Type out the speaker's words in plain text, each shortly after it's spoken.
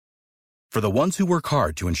For the ones who work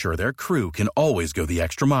hard to ensure their crew can always go the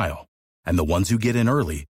extra mile, and the ones who get in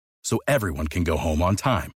early so everyone can go home on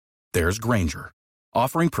time, there's Grainger,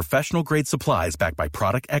 offering professional-grade supplies backed by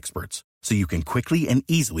product experts so you can quickly and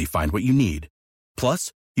easily find what you need.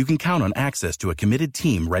 Plus, you can count on access to a committed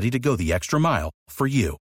team ready to go the extra mile for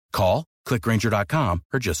you. Call, click Grainger.com,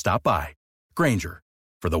 or just stop by. Grainger,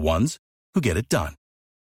 for the ones who get it done.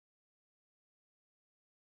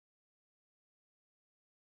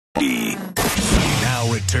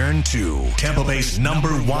 Now return to Tampa Bay's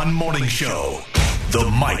 #1 morning show, The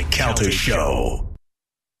Mike Calter Show.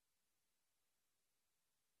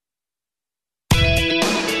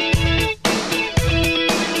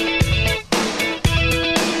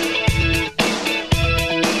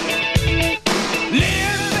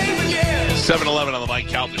 (7:11) on the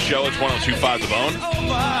Mike Calter Show. It's 102.5 The Bone.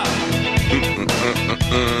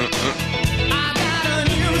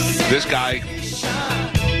 This guy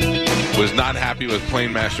was not happy with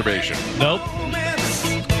plain masturbation. Nope.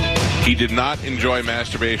 He did not enjoy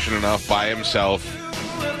masturbation enough by himself.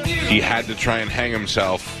 He had to try and hang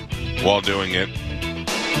himself while doing it.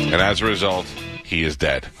 And as a result, he is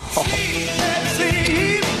dead.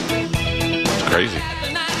 It's crazy.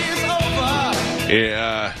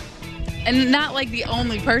 Yeah. And not like the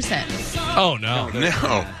only person. Oh, no.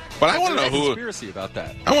 No. But I want to know who... conspiracy about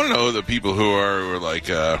that. I want to know the people who are like,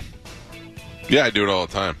 yeah, I do it all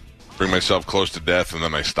the time. Bring myself close to death, and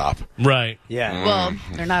then I stop. Right. Yeah. Well,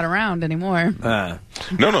 they're not around anymore. No,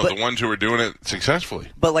 the ones who are doing it successfully.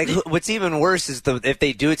 But like, what's even worse is if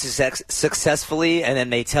they do it successfully, and then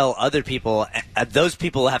they tell other people, those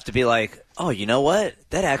people have to be like, "Oh, you know what?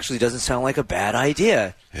 That actually doesn't sound like a bad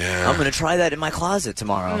idea. Yeah. I'm going to try that in my closet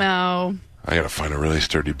tomorrow." No. I got to find a really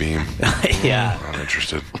sturdy beam. Yeah. I'm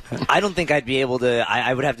interested. I don't think I'd be able to.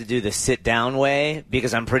 I would have to do the sit down way,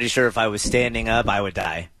 because I'm pretty sure if I was standing up, I would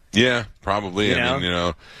die. Yeah, probably. I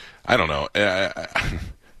mean, I don't know.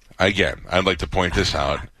 Again, I'd like to point this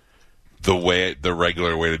out. The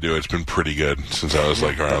regular way to do it's been pretty good since I was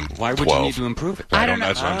like around 12. Why would you need to improve it? I don't know.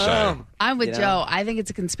 That's what I'm saying. I'm with Joe. I think it's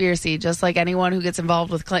a conspiracy. Just like anyone who gets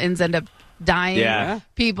involved with Clintons end up dying. Yeah.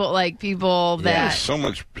 People that.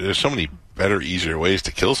 There's so many better, easier ways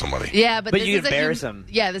to kill somebody. Yeah, but But this you is embarrass them.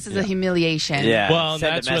 Yeah, this is a humiliation. Yeah. Well,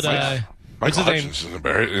 Send a that's what message. Michael Hutchins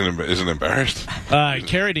isn't embarrassed.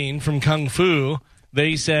 Carradine from Kung Fu,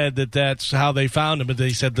 they said that's how they found him, but they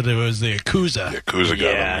said that it was the Yakuza. The Yakuza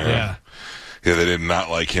got him. Yeah. Yeah, they did not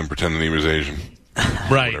like him pretending he was Asian.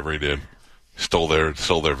 Right. Whatever he did. Stole their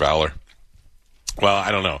valor. Well, I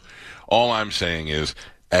don't know. All I'm saying is,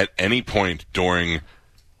 at any point during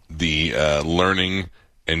the learning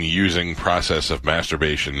and using process of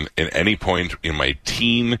masturbation, at any point in my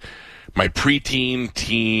preteen,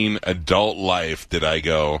 teen, adult life, did I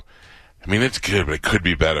go, I mean, it's good, but it could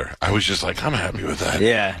be better. I was just like, I'm happy with that.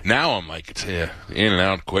 Yeah. Now I'm like, it's in and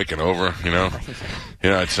out, quick and over, I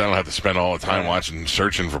don't have to spend all the time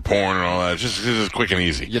searching for porn and all that. It's just quick and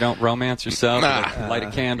easy. You don't romance yourself? Nah. Light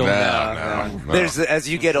a candle? No. As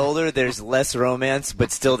you get older, there's less romance,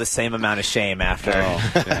 but still the same amount of shame after.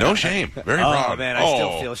 No shame. Very proud. Oh, man, I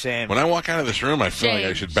still feel shame. When I walk out of this room, I feel like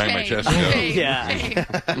I should bang my chest together.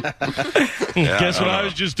 Yeah. Guess what I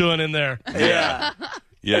was just doing in there? Yeah.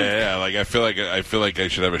 Yeah. Like I feel like I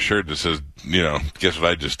should have a shirt that says, guess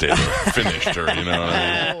what I just did, or finished, or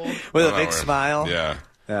With a big smile.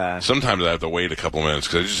 Yeah. Sometimes I have to wait a couple minutes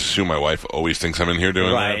because I just assume my wife always thinks I'm in here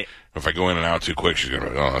doing that. If I go in and out too quick, she's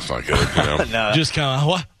gonna be like, "Oh, that's not good." No. Just kind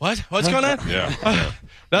of what's going on? Yeah.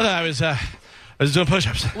 No, I was doing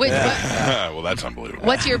push-ups. Well, that's unbelievable.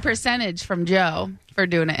 What's your percentage from Joe for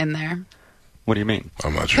doing it in there? What do you mean?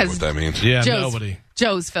 I'm not sure what that means. Yeah, nobody.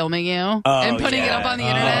 Joe's filming you and putting it up on the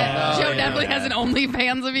internet. Joe definitely has an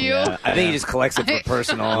OnlyFans of you. Yeah. I think he just collects it for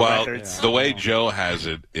personal records. The way Joe has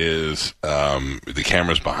it is the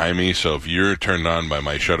camera's behind me, so if you're turned on by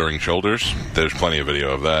my shuddering shoulders, there's plenty of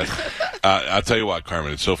video of that. I'll tell you what,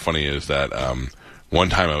 Carmen, it's so funny is that one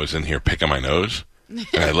time I was in here picking my nose,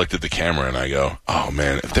 and I looked at the camera and I go, oh,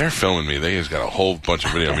 man, if they're filming me, they just got a whole bunch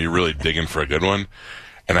of video of me really digging for a good one.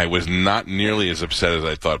 And I was not nearly as upset as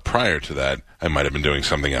I thought prior to that. I might have been doing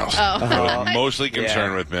something else. I was mostly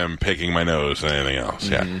concerned with them picking my nose than anything else.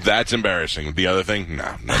 Yeah, that's embarrassing. The other thing,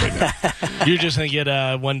 no big deal. You're just going to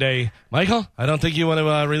get one day, Michael, I don't think you want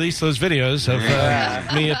to release those videos of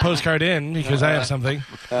me a postcard in because I have something.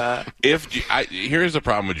 Here's the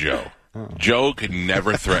problem with Joe. Joe could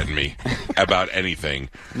never threaten me about anything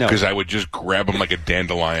because I would just grab him like a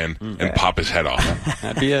dandelion and pop his head off.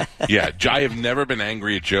 That'd be it. Yeah, I have never been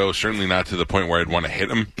angry at Joe, certainly not to the point where I'd want to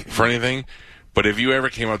hit him for anything. But if you ever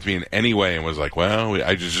came up to me in any way and was like, well,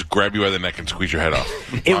 I just grab you by the neck and squeeze your head off.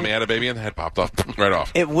 Mommy had a baby and the head popped off right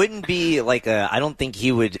off. It wouldn't be like I don't think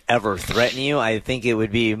he would ever threaten you. I think it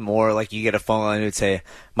would be more like you get a phone line and it would say,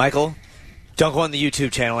 Michael, don't go on the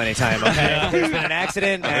YouTube channel anytime, okay? There's been an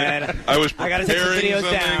accident, and I got to take some videos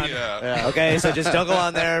down. Yeah. Okay, so just don't go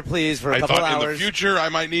on there, please, for a couple hours. In the future, I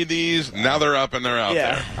might need these. Now they're up and they're out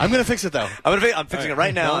there. I'm going to fix it, though. I'm fixing it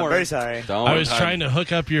right now. I'm very sorry. I was trying to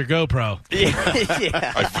hook up your GoPro.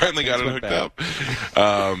 Yeah. I finally got it hooked up.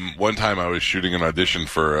 One time I was shooting an audition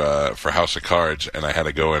for House of Cards, and I had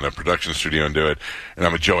to go in a production studio and do it. And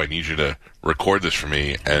I'm like, Joe, I need you to record this for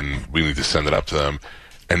me, and we need to send it up to them.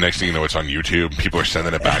 And next thing you know, it's on YouTube. People are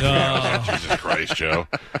sending it back to me. I was like, Jesus Christ, Joe.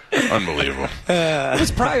 Unbelievable. It was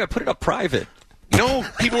private. Put it up private. No,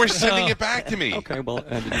 people were sending it back to me. Okay, well,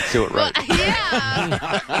 I didn't do it right.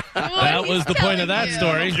 Yeah. That was the point of that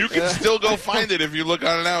story. You can still go find it if you look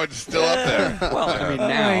on it now. It's still up there. Well, I mean, Oh,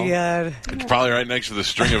 now. my God. It's probably right next to the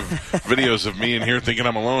string of videos of me in here thinking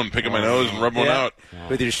I'm alone, picking my nose and rubbing one out.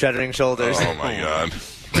 With your shuddering shoulders. Oh, my God.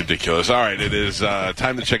 Ridiculous. All right, it is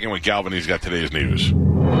time to check in with Galvin. He's got today's news.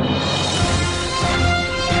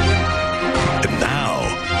 And now,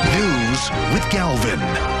 news with Galvin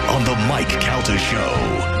on the Mike Calta Show.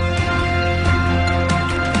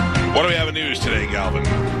 What do we have in news today, Galvin?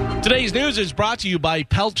 Today's news is brought to you by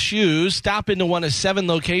Pelt Shoes. Stop into one of 7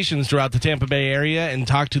 locations throughout the Tampa Bay area and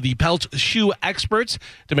talk to the Pelt Shoe experts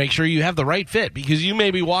to make sure you have the right fit, because you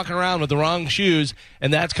may be walking around with the wrong shoes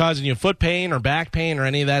and that's causing you foot pain or back pain or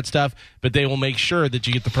any of that stuff, but they will make sure that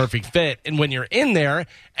you get the perfect fit. And when you're in there,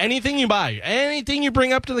 anything you buy, anything you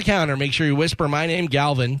bring up to the counter, make sure you whisper my name,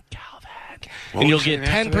 Galvin, and you'll get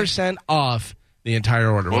 10% off the entire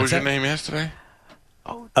order. What was your name yesterday?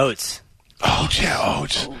 Oats. Oats, yeah,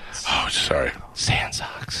 Oats. Oats, sorry. Sand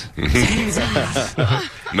socks.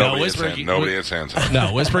 Nobody whisper at Sand Socks.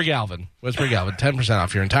 No, whisper Galvin. Whisper Galvin. 10%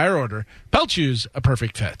 off your entire order. Pelt Shoes, a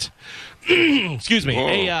perfect fit. Excuse me. Whoa.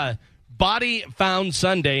 A body found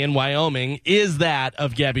Sunday in Wyoming is that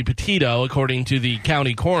of Gabby Petito, according to the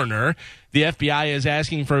county coroner. The FBI is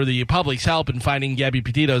asking for the public's help in finding Gabby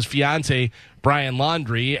Petito's fiancé, Brian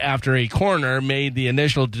Laundrie, after a coroner made the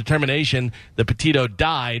initial determination that Petito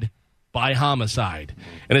died by homicide.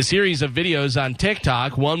 In a series of videos on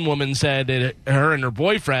TikTok, one woman said that her and her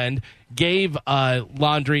boyfriend gave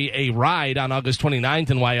Laundrie a ride on August 29th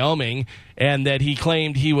in Wyoming, and that he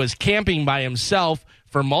claimed he was camping by himself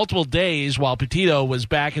for multiple days while Petito was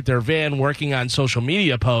back at their van working on social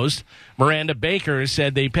media posts. Miranda Baker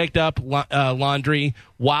said they picked up Laundrie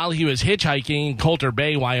while he was hitchhiking in Coulter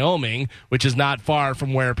Bay, Wyoming, which is not far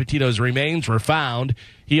from where Petito's remains were found.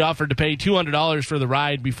 He offered to pay $200 for the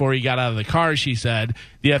ride before he got out of the car, she said.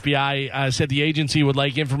 The FBI said the agency would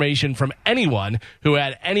like information from anyone who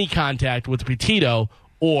had any contact with Petito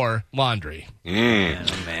or Laundrie.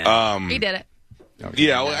 He did it.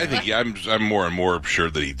 Yeah, well, I think I'm more and more sure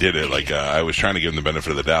that he did it. Like I was trying to give him the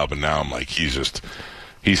benefit of the doubt, but now I'm like, he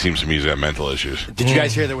seems to me he's got mental issues. Did you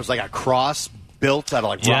guys hear there was like a cross built out of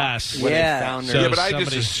like Yes. rock? Where Yeah. They found So Yeah, but I just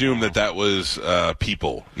somebody- assumed that was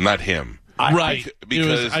people, not him. Right.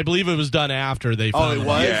 Because I believe it was done after they found it him.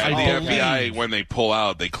 was? Yeah, I the believe. FBI, when they pull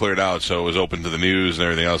out, they cleared out, so it was open to the news and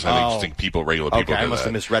everything else. I think regular people Okay, I did must that.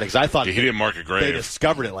 have misread it because I thought He didn't mark a grave. they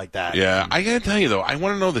discovered it like that. Yeah, I gotta tell you though, I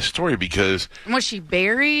want to know the story because Was she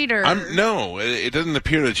buried or? no, it doesn't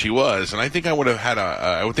appear that she was, and I think I would have had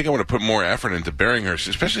I would have put more effort into burying her,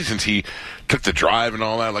 especially since he took the drive and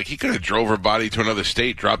all that. Like he could have drove her body to another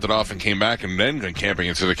state, dropped it off, and came back, and then gone camping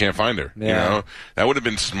and said I can't find her. Yeah. You know, that would have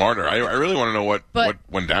been smarter. I really want to know what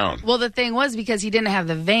went down. Well, the thing was because he didn't have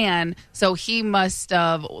the van, so he must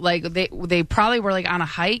have they probably were like on a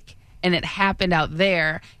hike, and it happened out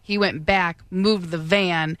there. He went back, moved the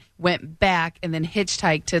van, went back, and then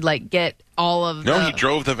hitchhiked to like get all of. No, he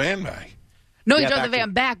drove the van back. No, he Yeah, drove the back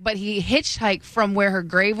van back, but he hitchhiked from where her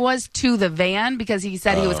grave was to the van because he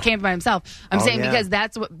said he was camping by himself. I'm saying yeah. because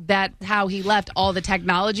that's how he left all the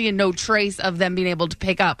technology and no trace of them being able to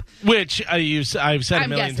pick up. Which I've said a I'm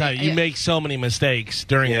million guessing, times. You yeah. make so many mistakes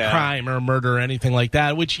during a Yeah. crime or a murder or anything like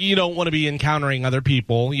that, which you don't want to be encountering other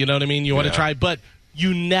people. You know what I mean? You want to try, but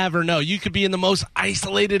you never know. You could be in the most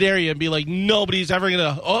isolated area and be like, nobody's ever going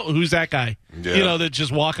to, who's that guy? Yeah. You know, that's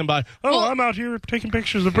just walking by. Oh, Well- I'm out here taking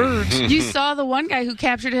pictures of birds. You saw the one guy who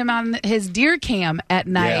captured him on his deer cam at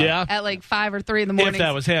night Yeah. at like 5 or 3 in the morning. If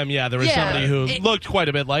that was him, yeah, there was Yeah. somebody who It- looked quite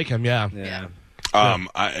a bit like him, yeah. Yeah.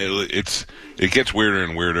 It gets weirder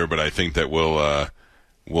and weirder, but I think that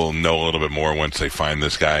will know a little bit more once they find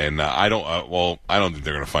this guy. And I don't think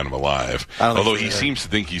they're going to find him alive. Although he seems to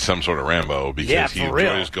think he's some sort of Rambo because he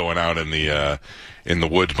enjoys going out in the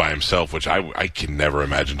woods by himself, which I can never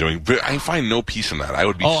imagine doing. But I find no peace in that. I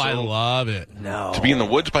would be. I love it. No, to be in the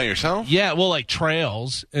woods by yourself. Yeah, well, like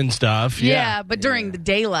trails and stuff. Yeah, but during the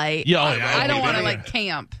daylight, I don't want to like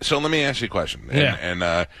camp. So let me ask you a question.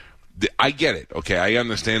 I get it. Okay, I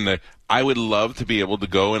understand that. I would love to be able to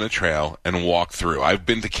go in a trail and walk through. I've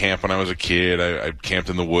been to camp when I was a kid. I camped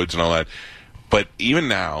in the woods and all that. But even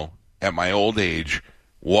now, at my old age,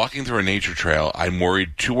 walking through a nature trail, I'm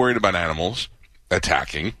too worried about animals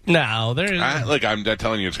attacking. No, there is. Look, I'm not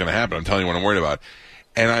telling you it's going to happen. I'm telling you what I'm worried about.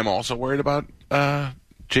 And I'm also worried about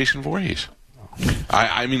Jason Voorhees.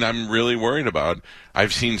 I mean, I'm really worried about.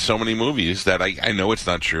 I've seen so many movies that I know it's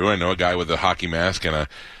not true. I know a guy with a hockey mask and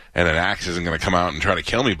an axe isn't going to come out and try to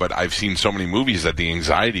kill me, but I've seen so many movies that the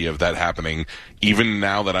anxiety of that happening, even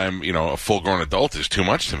now that I'm, a full-grown adult, is too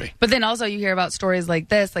much to me. But then also you hear about stories like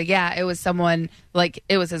this, like, yeah, it was someone, like,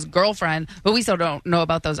 it was his girlfriend, but we still don't know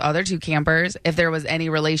about those other two campers, if there was any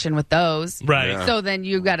relation with those. Right. Yeah. So then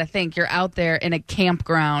you got to think, you're out there in a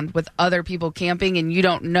campground with other people camping, and you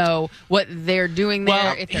don't know what they're doing there,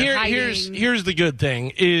 Well, if they're hiding. here's the good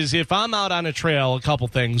thing, is if I'm out on a trail, a couple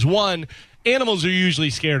things. One, animals are usually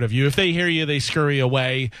scared of you. If they hear you, they scurry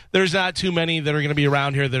away. There's not too many that are going to be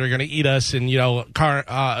around here that are going to eat us and,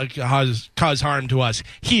 cause harm to us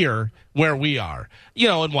here where we are.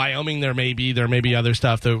 In Wyoming, there may be other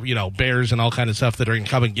stuff, bears and all kind of stuff that are going to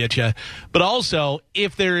come and get you. But also,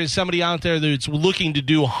 if there is somebody out there that's looking to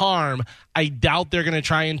do harm, I doubt they're going to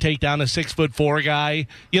try and take down a 6'4" guy.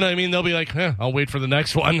 You know what I mean? They'll be like, I'll wait for the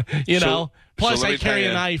next one, Plus, I carry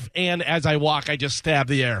a knife, and as I walk, I just stab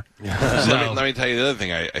the air. Let me tell you the other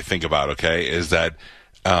thing I think about, okay, is that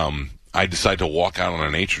I decide to walk out on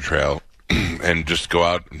a nature trail and just go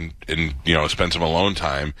out and spend some alone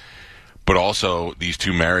time. But also, these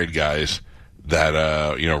two married guys that,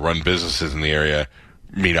 run businesses in the area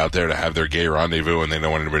meet out there to have their gay rendezvous, and they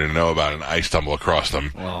don't want anybody to know about it, and I stumble across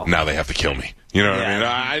them. Wow. Now they have to kill me. You know what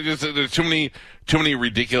I mean? There's too many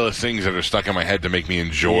ridiculous things that are stuck in my head to make me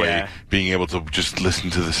enjoy being able to just listen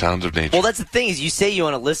to the sounds of nature. Well, that's the thing is you say you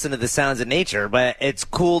want to listen to the sounds of nature, but it's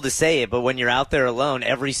cool to say it. But when you're out there alone,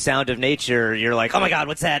 every sound of nature, you're like, oh my God,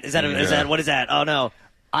 what's that? Is that what is that? Oh no!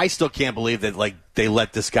 I still can't believe that they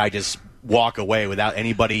let this guy just walk away without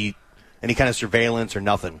any kind of surveillance or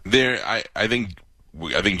nothing. I think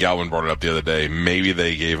Galvin brought it up the other day. Maybe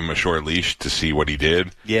they gave him a short leash to see what he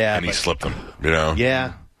did. Yeah, and he slipped them.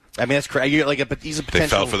 Yeah. I mean, that's crazy. He's a potential. They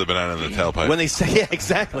fell for the banana in the tailpipe. When they say,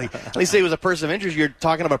 exactly. When they say it was a person of interest, you're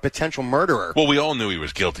talking about a potential murderer. Well, we all knew he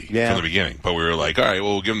was guilty from the beginning, but we were like, all right,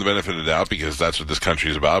 well, we'll give him the benefit of the doubt because that's what this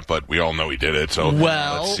country is about. But we all know he did it, so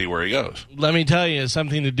let's see where he goes. Let me tell you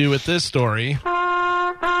something to do with this story.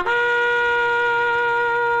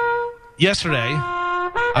 Yesterday,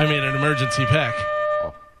 I made an emergency pick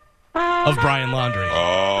of Brian Laundrie.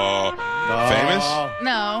 Oh, famous?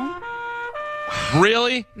 No.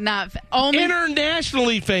 Really? Not only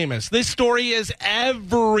internationally famous. This story is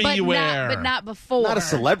everywhere. But not before. Not a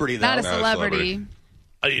celebrity, though. Not a celebrity.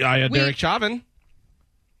 I had Derek Chauvin.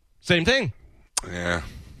 Same thing. Yeah.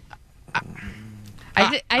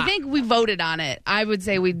 I think we voted on it. I would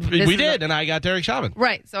say we did, and I got Derek Chauvin.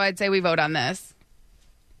 Right, so I'd say we vote on this.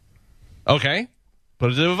 Okay.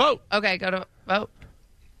 Put it to a vote. Okay, go to vote.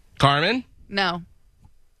 Carmen? No.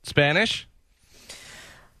 Spanish?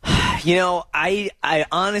 I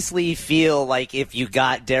honestly feel like if you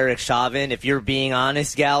got Derek Chauvin, if you're being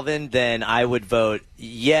honest, Galvin, then I would vote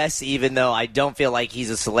yes, even though I don't feel like he's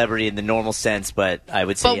a celebrity in the normal sense, but I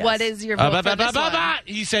would say yes. But what is your vote for this one?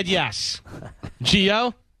 He said yes.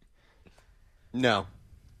 Gio? No.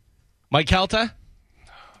 Mike Kelta?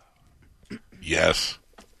 Yes.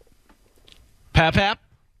 Pap?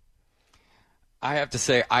 I have to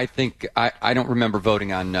say, I think I don't remember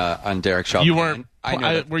voting on Derek Chauvin. You weren't.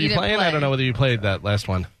 Were you didn't playing? play. I don't know whether you played that last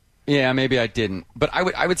one. Yeah, maybe I didn't, but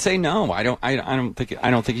I would say no. I don't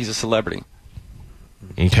think he's a celebrity.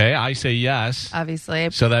 Okay, I say yes. Obviously.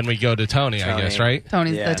 So then we go to Tony. I guess, right?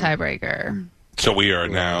 Tony's the tiebreaker. So we are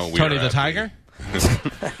now. Tony the Tiger?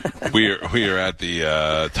 We are at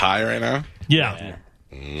the tie right now? Yeah.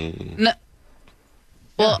 No.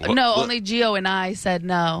 Well, only Gio and I said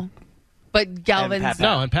no. But Galvin's...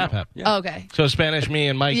 No, and Pap. Yeah. Okay. So Spanish, me,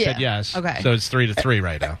 and Mike said yes. Okay. So it's 3-3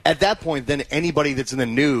 right now. At that point, then anybody that's in the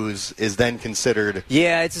news is then considered...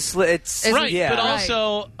 Yeah, it's right, yeah. but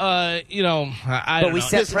also, I don't know. But we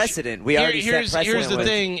set precedent. We already set precedent. Here's the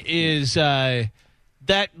thing is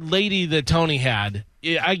that lady that Tony had,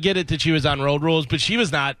 I get it that she was on Road Rules, but she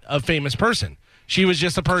was not a famous person. she was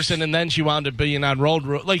just a person, and then she wound up being on road.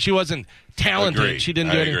 Like, she wasn't talented. Agreed. She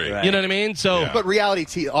didn't do anything. Agree. Right. You know what I mean? So, But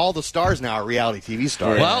all the stars now are reality TV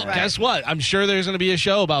stars. well, guess what? I'm sure there's going to be a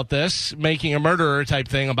show about this, making a murderer type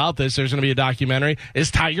thing about this. There's going to be a documentary.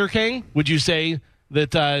 Is Tiger King? Would you say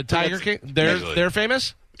that Tiger King? They're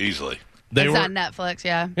famous. Easily. It's on Netflix.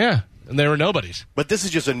 Yeah. Yeah. And they were nobodies. But this is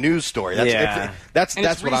just a news story. That's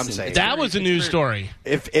what I'm saying. That was a news story.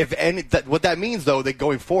 What that means, though, that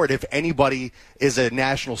going forward, if anybody is a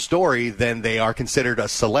national story, then they are considered a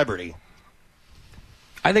celebrity.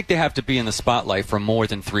 I think they have to be in the spotlight for more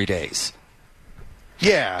than 3 days.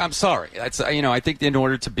 Yeah, I'm sorry. That's I think in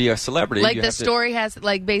order to be a celebrity, Like the story has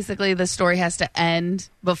to end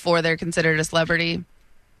before they're considered a celebrity.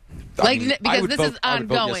 Because this is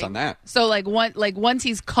ongoing. Yes on that. So once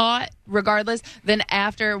he's caught, regardless, then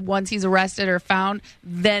once he's arrested or found,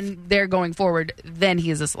 then they're going forward. Then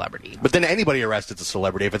he is a celebrity. But then anybody arrested's a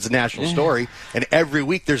celebrity if it's a national story, and every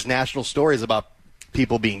week there's national stories about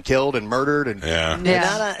people being killed and murdered, and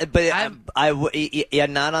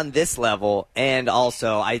not on this level. And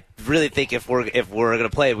also, I really think if we're going to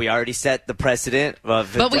play, we already set the precedent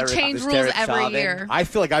of. But we change rules every year. I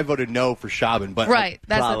feel like I voted no for Chauvin, but right,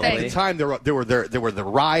 that's probably. the thing. At the time, there were the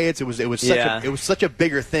riots. It was such a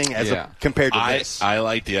bigger thing compared to this. I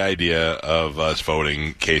like the idea of us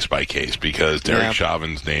voting case by case because Derek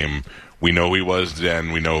Chauvin's name, we know who he was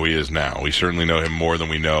then, we know who he is now. We certainly know him more than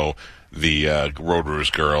we know the Road Rules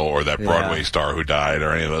girl or that Broadway star who died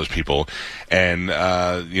or any of those people. And,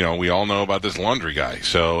 we all know about this laundry guy.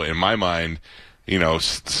 So in my mind,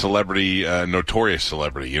 celebrity, notorious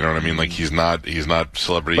celebrity, you know what I mean? Like he's not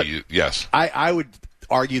celebrity. But yes. I would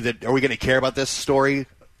argue that, are we going to care about this story,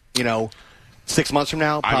 6 months from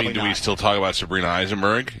now? Probably do we still talk about Sabrina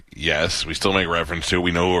Eisenberg? Yes. We still make reference to it.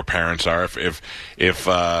 We know who her parents are. If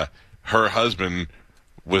her husband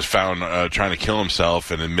was found trying to kill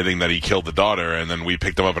himself and admitting that he killed the daughter, and then we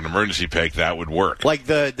picked him up an emergency pick, that would work. Like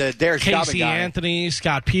the Derek Chauvin Casey guy. Anthony,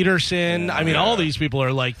 Scott Peterson. All these people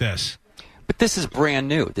are like this. But this is brand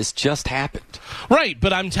new. This just happened. Right,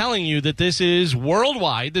 but I'm telling you that this is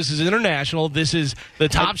worldwide. This is international. This is the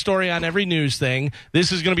top story on every news thing.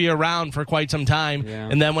 This is going to be around for quite some time. Yeah.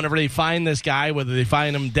 And then whenever they find this guy, whether they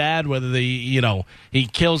find him dead, whether he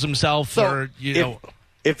kills himself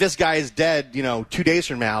if this guy is dead, 2 days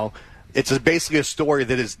from now, it's basically a story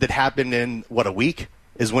that happened in, a week?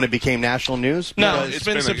 Is when it became national news? No, it's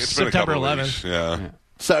been September 11th. Yeah.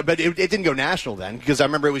 So, but it didn't go national then, because I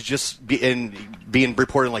remember it was just being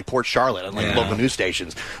reported in, Port Charlotte on, local news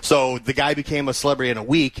stations. So the guy became a celebrity in a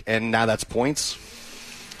week, and now that's points?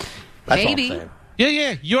 That's Maybe. all I'm saying.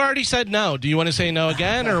 Yeah. You already said no. Do you want to say no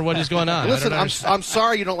again, or what is going on? Listen, I'm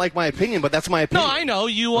sorry you don't like my opinion, but that's my opinion. No, I know.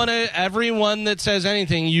 You want to, everyone that says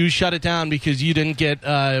anything, you shut it down because you didn't get,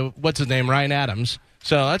 what's his name, Ryan Adams.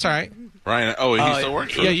 So that's all right. Ryan, he still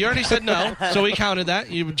works for Yeah, you already said no, so we counted that.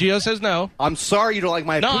 Gio says no. I'm sorry you don't like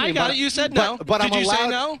my opinion. No, I got it. You said no. But Did you say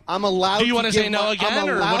no? I'm allowed. Do you want to say no again,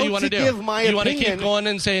 or what do you want to do? Give my you want to keep going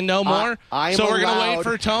and say no more? So we're going to wait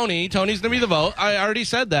for Tony. Tony's going to be the vote. I already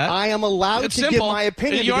said that. I am allowed to give my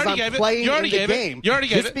opinion because I'm playing in the game. You already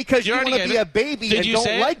gave it. Just because you want to be a baby and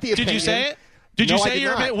don't like the opinion. Did you say it? Did you say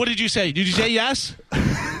your opinion? What did you say? Did you say yes?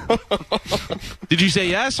 Did you say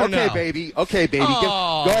yes or no? Okay, baby.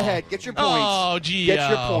 Oh. Go ahead. Get your points. Oh, Gio. Get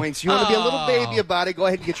your points. You want to be a little baby about it, go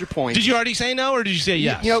ahead and get your points. Did you already say no, or did you say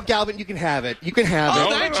yes? Galvin, you can have it. You can have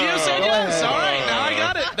it. Gio said yes. All right, now I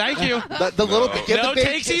got it. Thank you. The little give the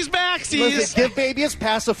baby, takesies, backsies. Listen, give baby his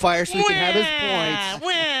pacifier so he can have his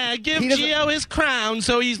points. Give Gio his crown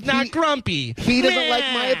so he's not grumpy. He doesn't like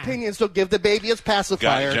my opinion, so give the baby his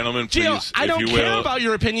pacifier. Gentlemen, please, Gio, I don't care about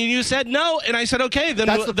your opinion. You said no, and I said okay. Then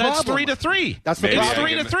that's 3-3. That's the problem.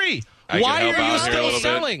 It's 3-3. Why are you still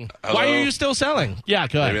selling? Why are you still selling? Yeah,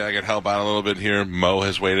 go ahead. Maybe I could help out a little bit here. Mo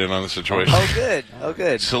has weighed in on the situation. Oh,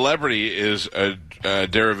 good. Celebrity is a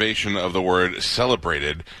derivation of the word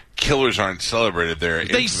celebrated. Killers aren't celebrated. They're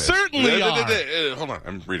They infamous. certainly are. Hold on.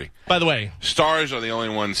 I'm reading. By the way, stars are the only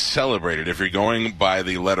ones celebrated. If you're going by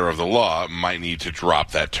the letter of the law, might need to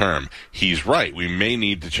drop that term. He's right. We may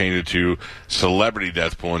need to change it to celebrity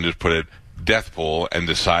death pool and just put it death pool and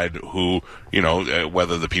decide who,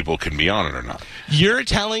 whether the people can be on it or not. You're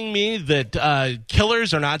telling me that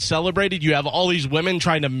killers are not celebrated? You have all these women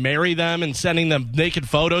trying to marry them and sending them naked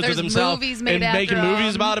photos of themselves and making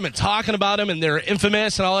movies about them and talking about them, and they're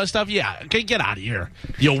infamous and all that stuff? Yeah, okay, get out of here,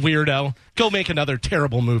 you weirdo. Go make another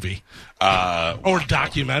terrible movie. Or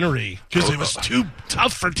documentary, because it was too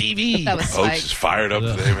tough for TV. That was Oaks is fired up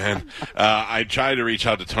today, man. I tried to reach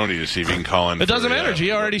out to Tony to see if he can call in. It doesn't matter.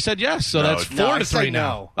 G already said yes, so that's 4-3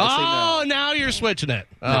 now. I say no. Now you're switching it.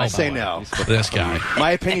 I say no. This guy.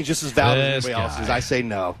 My opinion just as valid as This anybody else's. guy. I say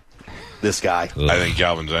no. This guy. I think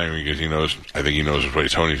Galvin's angry because he knows. I think he knows which way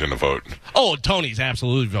Tony's going to vote. Oh, Tony's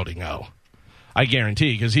absolutely voting no. I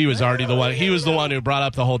guarantee, because he was already the one. He was the one who brought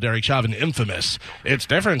up the whole Derek Chauvin infamous. It's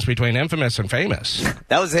difference between infamous and famous.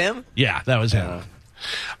 That was him? Yeah, that was him.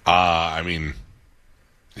 I mean,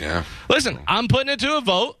 yeah. Listen, I'm putting it to a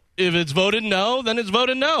vote. If it's voted no, then it's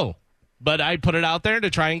voted no. But I put it out there to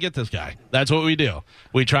try and get this guy. That's what we do.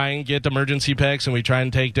 We try and get emergency picks, and we try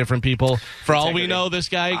and take different people. For all we know, this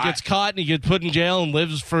guy gets caught, and he gets put in jail and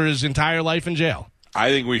lives for his entire life in jail. I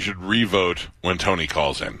think we should re-vote when Tony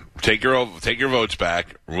calls in. Take your votes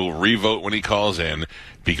back. We'll re-vote when he calls in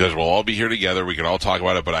because we'll all be here together. We can all talk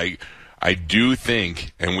about it. But I do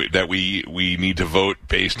think that we need to vote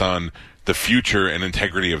based on the future and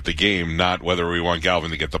integrity of the game, not whether we want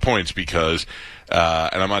Galvin to get the points. Because,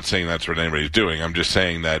 and I'm not saying that's what anybody's doing. I'm just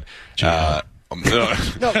saying that.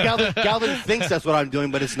 No, Galvin thinks that's what I'm doing,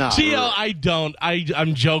 but it's not. Gio, I don't.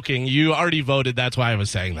 I'm joking. You already voted. That's why I was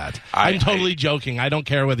saying that. I'm totally joking. I don't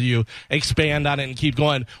care whether you expand on it and keep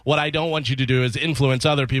going. What I don't want you to do is influence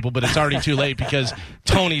other people, but it's already too late because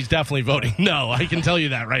Tony's definitely voting no. I can tell you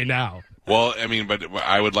that right now. Well, I mean, but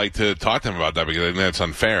I would like to talk to him about that because I think that's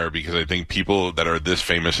unfair because I think people that are this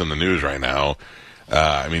famous in the news right now,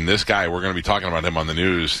 I mean, this guy, we're going to be talking about him on the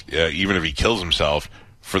news, even if he kills himself,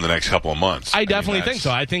 for the next couple of months. I definitely think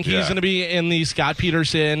so. I think he's going to be in the Scott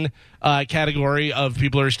Peterson category of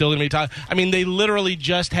people who are still going to be talking. I mean, they literally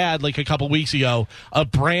just had, like a couple weeks ago, a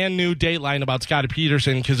brand new Dateline about Scott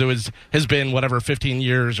Peterson because has been, 15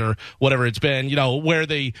 years or whatever it's been, where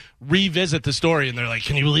they revisit the story and they're like,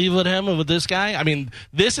 can you believe what happened with this guy? I mean,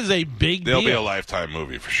 this is a big deal. There'll be a Lifetime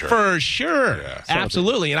movie for sure. For sure. Yeah.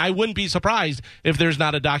 Absolutely. And I wouldn't be surprised if there's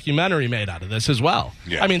not a documentary made out of this as well.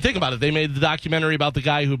 Yeah. I mean, think about it. They made the documentary about the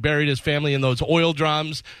guy who buried his family in those oil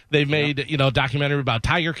drums. They've made, a documentary about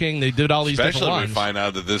Tiger King. They did all these different ones. Especially if we find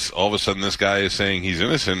out that all of a sudden this guy is saying he's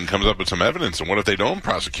innocent and comes up with some evidence. And what if they don't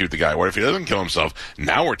prosecute the guy? What if he doesn't kill himself?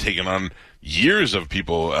 Now we're taking on years of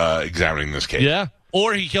people examining this case. Yeah.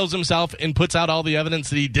 Or he kills himself and puts out all the evidence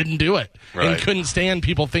that he didn't do it and couldn't stand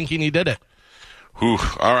people thinking he did it. Whew.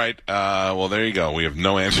 All right. Well, there you go. We have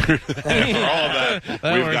no answer for all of that.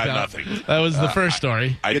 We've got nothing. That was the first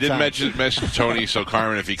story. I did message Tony, so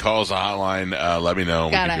Carmen, if he calls the hotline, let me know.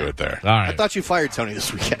 We can do it there. All right. I thought you fired Tony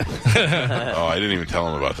this weekend. Oh, I didn't even tell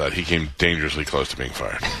him about that. He came dangerously close to being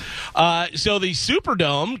fired. So the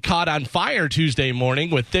Superdome caught on fire Tuesday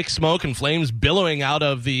morning with thick smoke and flames billowing out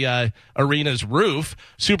of the arena's roof.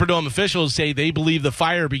 Superdome officials say they believe the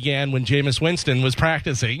fire began when Jameis Winston was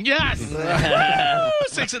practicing. Yes!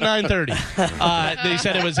 6 at 9:30. They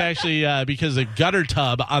said it was actually because a gutter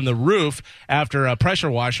tub on the roof after a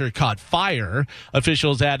pressure washer caught fire.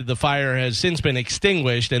 Officials added the fire has since been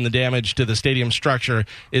extinguished and the damage to the stadium structure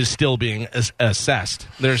is still being assessed.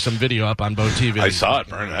 There's some video up on both TV. I saw it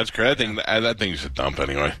burn. That's great. That thing's a dump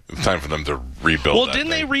anyway. It's time for them to rebuild Well, didn't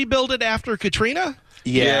they rebuild it after Katrina?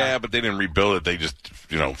 Yeah, but they didn't rebuild it. They just,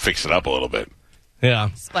 fixed it up a little bit.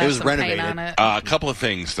 Yeah. Splash It was some renovated. paint on it. A couple of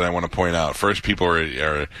things that I want to point out. First, people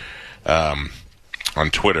are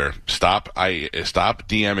on Twitter. Stop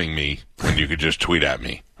DMing me when you could just tweet at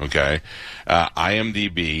me. Okay,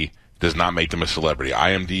 IMDb does not make them a celebrity.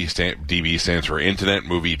 IMDb stands for Internet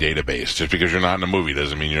Movie Database. Just because you're not in a movie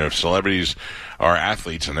doesn't mean you're celebrities or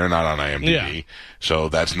athletes and they're not on IMDb. Yeah. So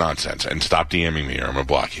that's nonsense. And stop DMing me or I'm going to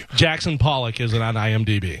block you. Jackson Pollock isn't on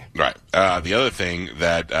IMDb. Right. The other thing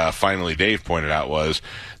that finally Dave pointed out was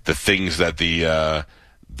the things that the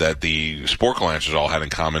Sporkle answers all had in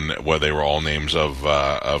common, where they were all names of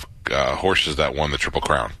horses that won the Triple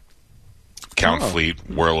Crown. Count Fleet,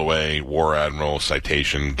 Whirlaway, War Admiral,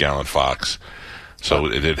 Citation, Gallant Fox. So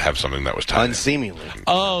it did have something that was tied. Unseemingly.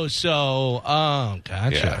 Gotcha.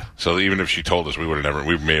 Yeah. So even if she told us, we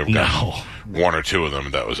may have gotten one or two of them,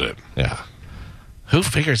 and that was it. Yeah. Who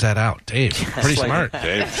figures that out? Dave. Pretty smart.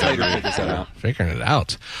 Dave, Figuring it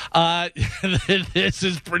out. This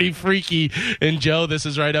is pretty freaky. And Joe, this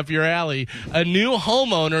is right up your alley. A new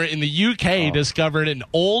homeowner in the UK discovered an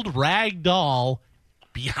old rag doll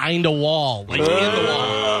behind a wall, like in the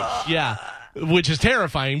wall. Yeah, which is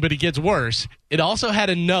terrifying, but it gets worse. It also had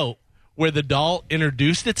a note where the doll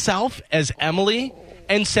introduced itself as Emily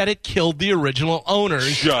and said it killed the original owners.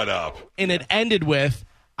 Shut up. And it ended with,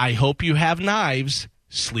 I hope you have knives.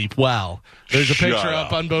 sleep well. There's a picture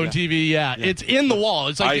up on Bone TV. Yeah, it's in the wall.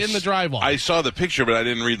 It's like in the drywall. I saw the picture, but I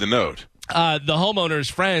didn't read the note. The homeowner's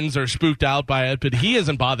friends are spooked out by it, but he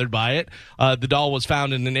isn't bothered by it. The doll was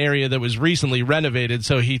found in an area that was recently renovated,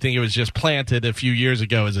 so he think it was just planted a few years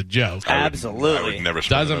ago as a joke. Absolutely. I would never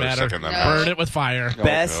spend Doesn't another matter. second on that. Burn it with fire.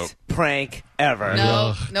 Best prank ever.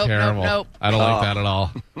 No. Nope. Terrible. I don't like that at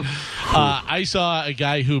all. I saw a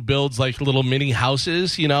guy who builds like little mini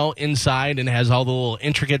houses, inside and has all the little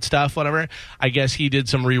intricate stuff, whatever. I guess he did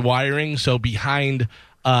some rewiring, so behind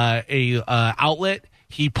a outlet,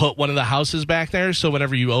 he put one of the houses back there, so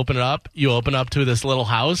whenever you open up to this little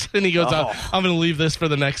house, and he goes, I'm going to leave this for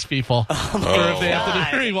the next people. Or if they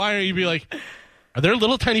have to do rewiring, you'd be like, are there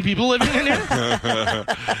little tiny people living in here?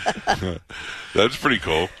 That's pretty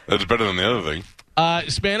cool. That's better than the other thing.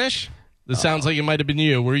 Spanish? This sounds like it might have been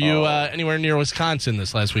you. Were you anywhere near Wisconsin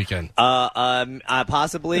this last weekend?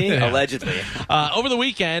 Possibly, allegedly. Over the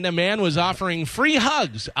weekend, a man was offering free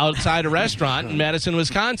hugs outside a restaurant in Madison,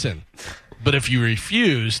 Wisconsin. But if you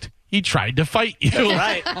refused, he tried to fight you.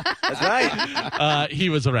 That's right. He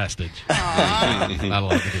was arrested. Not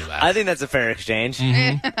allowed to do that. I think that's a fair exchange.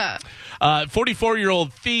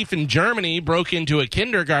 44-year-old thief in Germany broke into a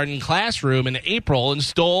kindergarten classroom in April and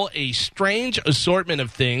stole a strange assortment of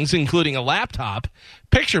things, including a laptop,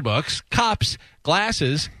 picture books, cups,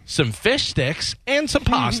 glasses, some fish sticks, and some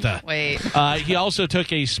pasta. Wait. He also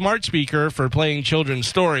took a smart speaker for playing children's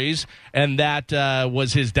stories, and that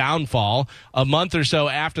was his downfall. A month or so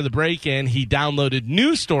after the break-in, he downloaded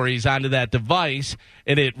news stories onto that device,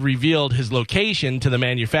 and it revealed his location to the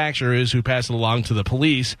manufacturers who passed it along to the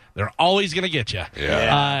police. They're always going to get you.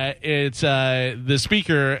 Yeah. It's the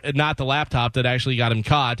speaker, not the laptop, that actually got him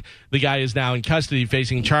caught. The guy is now in custody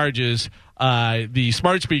facing charges. The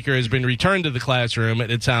smart speaker has been returned to the classroom,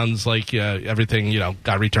 and it sounds like everything,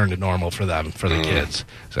 got returned to normal for them, for the kids.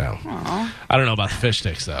 So, I don't know about the fish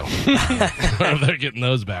sticks, though. If they're getting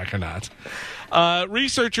those back or not.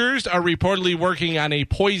 Researchers are reportedly working on a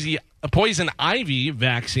poison ivy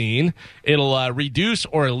vaccine. It'll reduce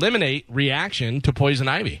or eliminate reaction to poison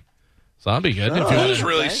ivy. So that'll be good. Who's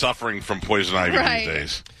really suffering from poison ivy these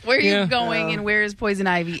days? Where are you going, and where is poison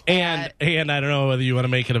ivy at? And I don't know whether you want to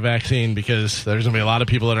make it a vaccine, because there's going to be a lot of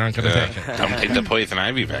people that aren't going to take it. Come take the poison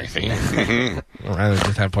ivy vaccine. I'd rather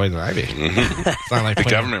just have poison ivy. It's not like the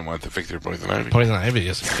government wants to fix their poison ivy. Poison ivy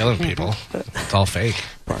is killing people. It's all fake.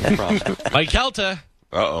 Mike Kelta.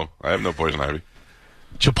 Uh-oh. I have no poison ivy.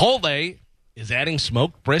 Chipotle is adding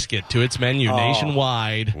smoked brisket to its menu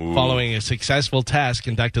nationwide following a successful test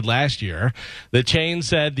conducted last year. The chain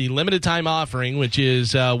said the limited time offering, which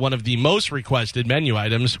is one of the most requested menu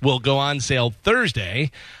items, will go on sale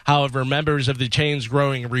Thursday. However, members of the chain's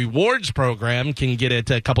growing rewards program can get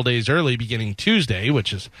it a couple days early, beginning Tuesday,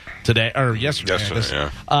 which is today or yesterday.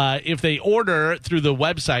 If they order through the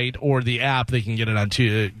website or the app, they can get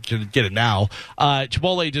it now.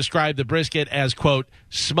 Chipotle described the brisket as, quote,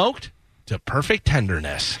 smoked to perfect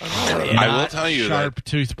tenderness. I will tell you sharp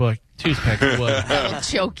toothpick would. That'll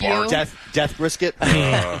choke you. Death brisket.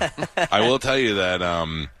 I will tell you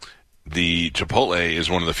that the Chipotle is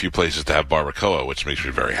one of the few places to have barbacoa, which makes me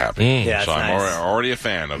very happy. Yeah, so I'm nice. already a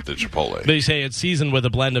fan of the Chipotle. They say it's seasoned with a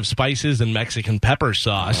blend of spices and Mexican pepper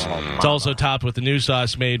sauce. It's also topped with a new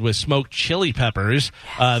sauce made with smoked chili peppers.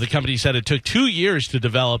 The company said it took 2 years to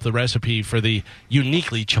develop the recipe for the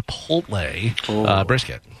uniquely Chipotle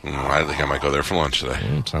brisket. I think I might go there for lunch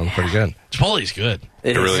today. Sounds pretty good. Chipotle's good.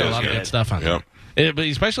 It really There's is a lot of good. good stuff on Yep. it. But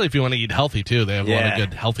especially if you want to eat healthy, too. They have a lot of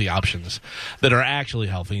good healthy options that are actually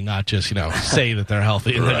healthy, not just, say that they're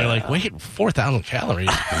healthy. And then you're like, wait, 4,000 calories.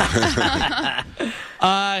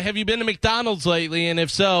 Have you been to McDonald's lately? And if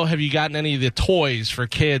so, have you gotten any of the toys for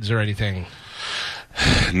kids or anything?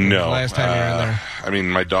 No. Last time you were in there? I mean,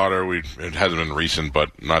 my daughter, it hasn't been recent,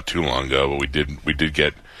 but not too long ago, but we did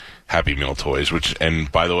get Happy Meal toys, which, and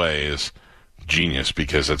by the way, is genius,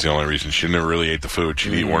 because that's the only reason. She never really ate the food.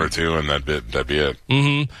 She'd eat one or two, and that'd be it.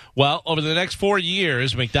 Mm-hmm. Well, over the next 4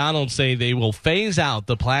 years, McDonald's say they will phase out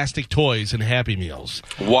the plastic toys in Happy Meals.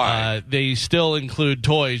 Why? They still include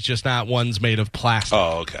toys, just not ones made of plastic.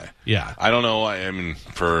 Oh, okay. Yeah. I don't know. I mean,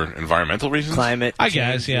 for environmental reasons? Climate I change,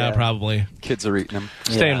 guess, yeah, probably. Kids are eating them.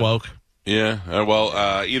 Staying woke. Yeah.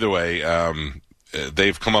 Either way,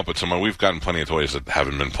 they've come up with some. We've gotten plenty of toys that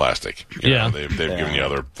haven't been plastic. You know, they've given you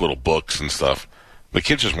other little books and stuff. The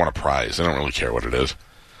kids just want a prize. They don't really care what it is.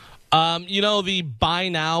 The buy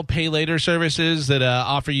now, pay later services that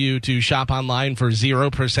offer you to shop online for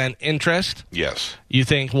 0% interest? Yes. You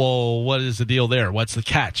think, well, what is the deal there? What's the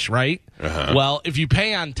catch, right? Uh-huh. Well, if you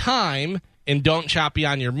pay on time, and don't shop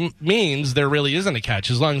beyond your means, there really isn't a catch.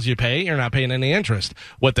 As long as you pay, you're not paying any interest.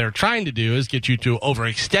 What they're trying to do is get you to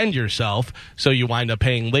overextend yourself so you wind up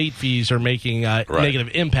paying late fees or making a negative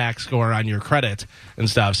impact score on your credit and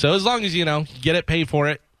stuff. So as long as, you get it, pay for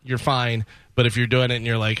it, you're fine. But if you're doing it and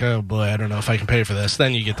you're like, oh, boy, I don't know if I can pay for this,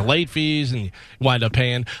 then you get the late fees and you wind up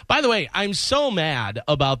paying. By the way, I'm so mad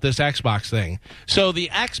about this Xbox thing. So the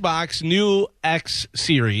Xbox new X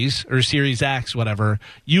Series, or Series X, whatever,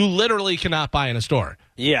 you literally cannot buy in a store.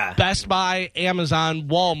 Yeah. Best Buy, Amazon,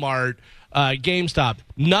 Walmart, GameStop,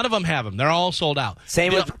 none of them have them. They're all sold out.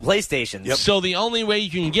 Same with PlayStations. Yep. So the only way you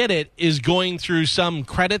can get it is going through some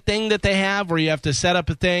credit thing that they have where you have to set up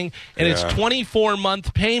a thing, and it's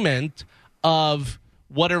 24-month payment of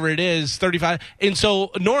whatever it is, $35. And so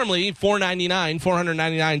normally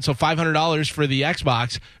 $499, so $500 for the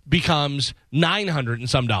Xbox becomes $900 and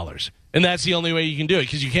some dollars. And that's the only way you can do it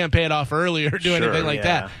because you can't pay it off early or do anything like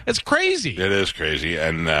that. It's crazy. It is crazy,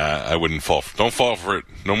 and I wouldn't fall. Don't fall for it.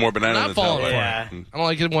 No more banana. Not falling for it. I don't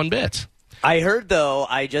like it one bit. I heard, though,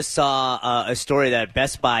 I just saw a story that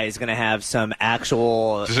Best Buy is going to have some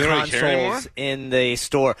actual consoles in the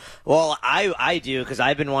store. Well, I do, because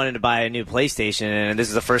I've been wanting to buy a new PlayStation, and this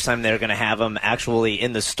is the first time they're going to have them actually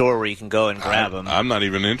in the store where you can go and grab them. I'm not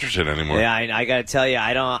even interested anymore. Yeah, I got to tell you,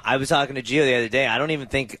 I was talking to Gio the other day. I don't even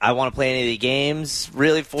think I want to play any of the games,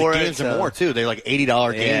 really, for it. The games are more, too. They're like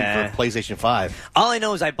 $80 game for PlayStation 5. All I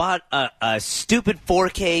know is I bought a stupid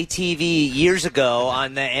 4K TV years ago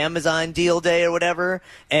on the Amazon deal day or whatever,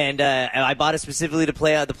 and I bought it specifically to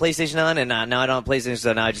play the PlayStation on, and now I don't have PlayStation,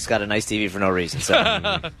 so now I just got a nice TV for no reason. So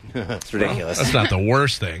it's ridiculous. That's not the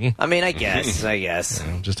worst thing. I mean, I guess.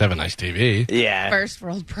 Just have a nice TV. Yeah. First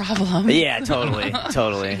world problem. Yeah, totally.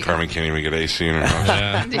 Carmen can't even get AC in her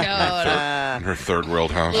house. In her third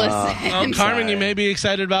world house. Listen, Carmen, you may be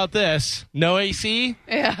excited about this. No AC?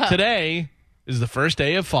 Yeah. Today is the first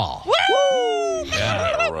day of fall. Woo!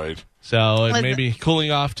 Yeah, all right. So it may be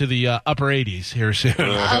cooling off to the upper 80s here soon.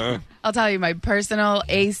 I'll tell you, my personal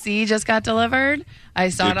AC just got delivered. I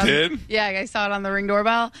saw I saw it on the Ring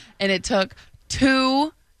doorbell, and it took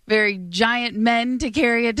 2 very giant men to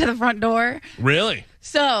carry it to the front door. Really?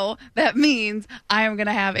 So that means I am going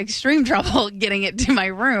to have extreme trouble getting it to my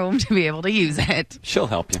room to be able to use it. She'll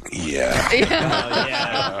help you.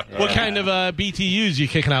 Yeah. What kind of BTUs you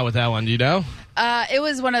kicking out with that one? Do you know? It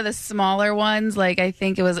was one of the smaller ones. Like, I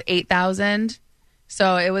think it was 8,000.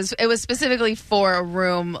 So it was specifically for a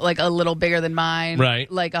room like a little bigger than mine,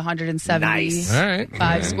 right? Like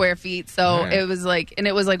 175 square feet. So it was like, and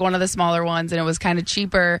it was like one of the smaller ones, and it was kind of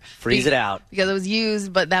cheaper. Freeze it out because it was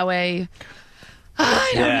used, but that way.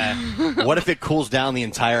 What if it cools down the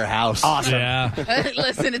entire house? Awesome. Yeah.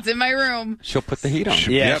 Listen, it's in my room. She'll put the heat on.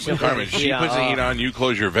 Carmen, she puts the heat on. You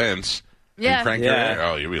close your vents. Yeah. Crank your air.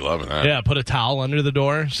 Oh, you'll be loving that. Yeah, put a towel under the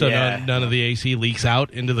door so none of the AC leaks out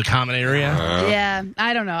into the common area. Yeah,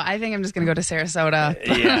 I don't know. I think I'm just going to go to Sarasota.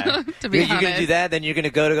 Yeah. To be honest. You're going to do that, then you're going to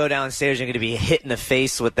go downstairs. You're going to be hit in the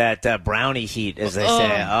face with that brownie heat, as they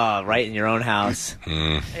say. Oh, right in your own house.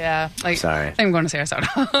 Yeah. Sorry. I think I'm going to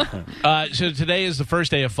Sarasota. So today is the first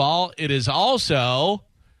day of fall. It is also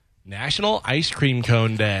National Ice Cream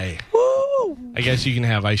Cone Day. I guess you can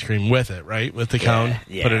have ice cream with it, right? With the cone?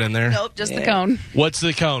 Yeah. Put it in there? Nope, just the cone. What's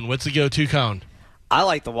the cone? What's the go-to cone? I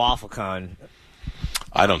like the waffle cone.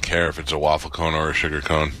 I don't care if it's a waffle cone or a sugar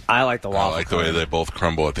cone. I like the waffle cone. I like the way they both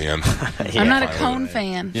crumble at the end. I'm not a cone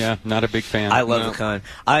fan. Yeah, not a big fan. I love the cone.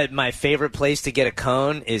 My favorite place to get a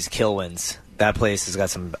cone is Kilwin's. That place has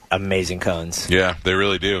got some amazing cones. Yeah, they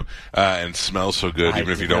really do. And it smells so good.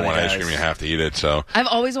 Even if you don't want ice cream, you have to eat it. So I've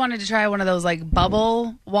always wanted to try one of those like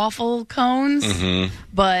bubble waffle cones,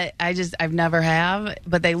 but I've never have.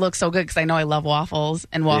 But they look so good because I know I love waffles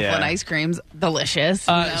and waffle and ice cream's delicious.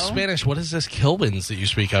 Spanish, what is this Kilbins that you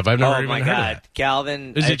speak of? I've never even heard of it.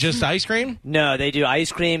 Galvin. Is it just ice cream? No, they do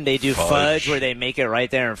ice cream. They do fudge where they make it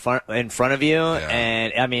right there in front of you. Yeah.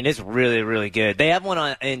 And, I mean, it's really, really good. They have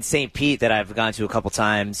one in St. Pete that I've gone to a couple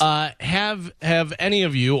times. Have any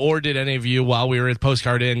of you, or did any of you, while we were at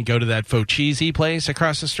Postcard Inn, go to that faux cheesy place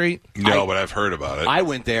across the street? No, but I've heard about it. I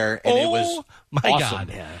went there, and it was my awesome.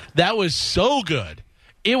 God. Yeah. That was so good.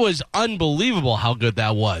 It was unbelievable how good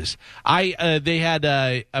that was. They had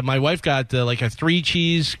my wife got like a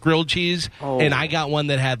 3-cheese grilled cheese, and I got one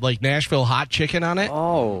that had like Nashville hot chicken on it.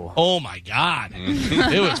 Oh my God,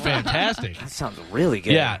 it was fantastic. That sounds really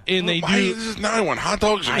good. Yeah, and they do. Now I want hot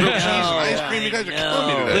dogs and grilled cheese and ice cream. You guys are killing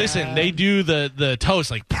me today. Listen, they do the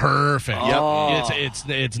toast like perfect.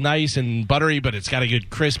 It's nice and buttery, but it's got a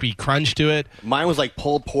good crispy crunch to it. Mine was like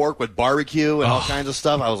pulled pork with barbecue and all kinds of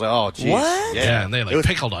stuff. I was like, oh, geez. What? Yeah, and they like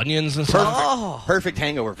pickled onions and stuff. Perfect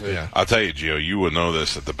hangover food. Yeah. I'll tell you, Gio, you would know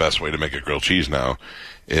this, that the best way to make a grilled cheese now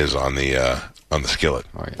is on the skillet.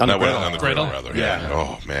 Oh, yeah. On the griddle. On the griddle, rather. Yeah.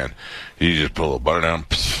 Oh, man. You just put a little butter down.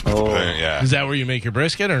 Yeah. Is that where you make your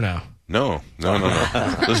brisket or no? No.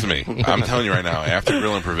 Listen to me. I'm telling you right now, after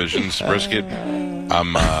Grilling Provisions brisket,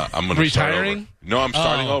 I'm going to start over. Retiring? No, I'm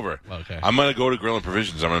starting over. Okay. I'm going to go to Grilling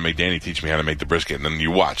Provisions. I'm going to make Danny teach me how to make the brisket, and then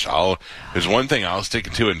you watch. There's one thing, I'll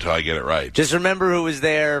stick to it until I get it right. Just remember who was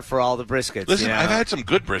there for all the briskets. Listen, you know? I've had some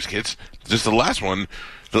good briskets. Just the last one,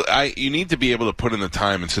 you need to be able to put in the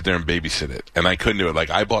time and sit there and babysit it. And I couldn't do it. Like,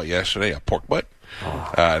 I bought yesterday a pork butt.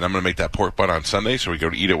 And I'm going to make that pork butt on Sunday, so we go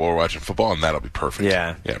to eat it while we're watching football, and that'll be perfect.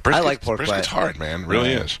 Yeah. Brisket's, I like pork brisket's butt. hard, man. It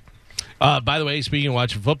really is. By the way, speaking of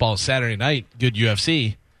watching football, Saturday night, good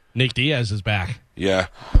UFC. Nick Diaz is back. Yeah.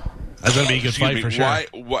 That's going to be a good Excuse fight me, for sure.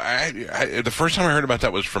 Why the first time I heard about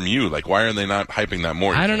that was from you. Like, why are they not hyping that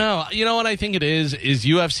more? I don't know. You know what I think it is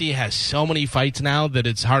UFC has so many fights now that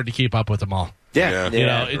it's hard to keep up with them all. Yeah. You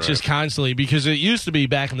know, it's just constantly, because it used to be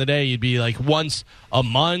back in the day, you'd be like once a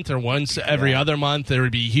month or once every other month, there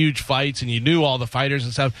would be huge fights and you knew all the fighters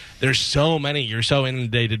and stuff. There's so many. You're so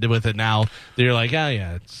inundated with it now that you're like, oh,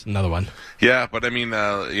 yeah, it's another one. Yeah, but I mean,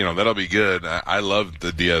 that'll be good. I love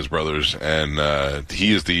the Diaz brothers, and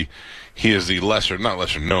he is the not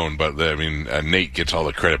lesser known, but Nate gets all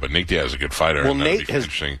the credit, but Nate Diaz is a good fighter. Well, and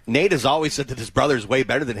Nate has always said that his brother's way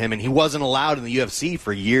better than him, and he wasn't allowed in the UFC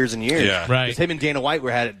for years and years. Yeah. Right. Because him and Dana White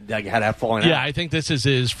had that falling out. Yeah, I think this is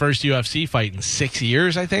his first UFC fight in 6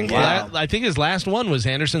 years, I think. Wow. I think his last one was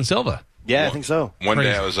Anderson Silva. Yeah, I think so. One day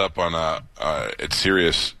Crazy. I was up on at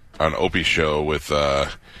Sirius on Opie's show with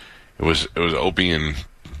it was Opie and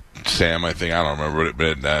Sam, I think. I don't remember,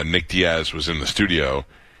 but Nick Diaz was in the studio,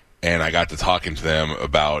 and I got to talking to them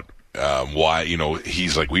about why,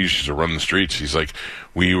 he's like, we used to run the streets. He's like,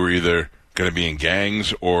 we were either going to be in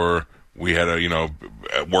gangs or we had to,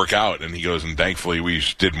 work out. And he goes, and thankfully we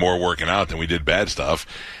did more working out than we did bad stuff.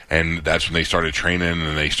 And that's when they started training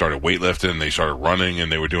and they started weightlifting and they started running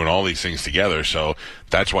and they were doing all these things together. So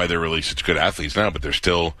that's why they're really such good athletes now, but they're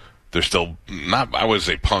still not, I would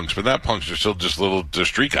say punks, but not punks. They're still just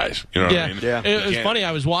street guys. You know what I mean? Yeah. It was funny.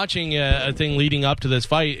 I was watching a thing leading up to this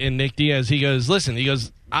fight, and Nick Diaz, he goes,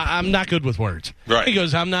 I'm not good with words. Right. He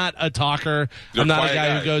goes, I'm not a talker. You're I'm not quiet a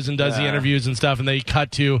guy who goes and does the interviews and stuff. And they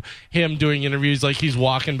cut to him doing interviews like he's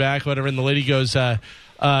walking back, whatever. And the lady goes,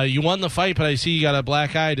 you won the fight, but I see you got a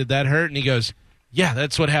black eye. Did that hurt? And he goes, yeah,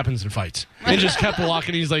 that's what happens in fights. And just kept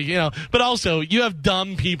walking. He's like, but also you have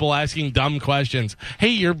dumb people asking dumb questions. Hey,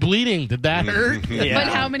 you're bleeding. Did that hurt? But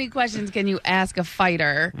how many questions can you ask a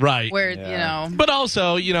fighter? Right. Where, But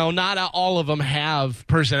also, not all of them have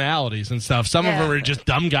personalities and stuff. Some of them are just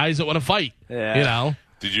dumb guys that want to fight. Yeah.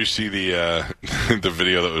 Did you see the the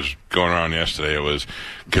video that was going around yesterday? It was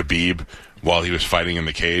Khabib while he was fighting in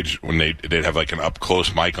the cage, when they'd have like an up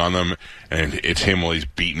close mic on them, and it's him while he's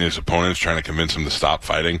beating his opponents, trying to convince him to stop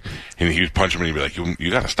fighting, and he would punch him and he'd be like, you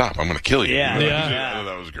got to stop, I'm going to kill you. Yeah. I thought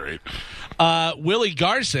that was great. Willie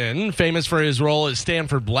Garson, famous for his role as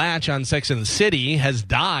Stanford Blatch on Sex and the City, has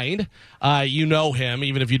died. You know him,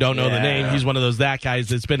 even if you don't know the name. He's one of that guys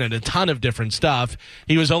that's been in a ton of different stuff.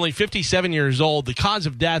 He was only 57 years old. The cause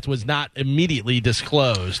of death was not immediately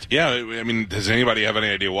disclosed. Yeah, I mean, does anybody have any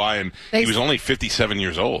idea why? And he was only 57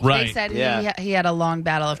 years old. Right. They said he had a long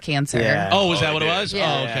battle of cancer. Yeah. Oh, was that what it was?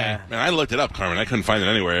 Yeah. Oh, okay. Man, I looked it up, Carmen. I couldn't find it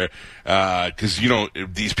anywhere. Because,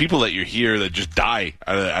 these people that you hear that just die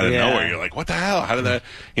out of nowhere, you're like, what the hell? How did that?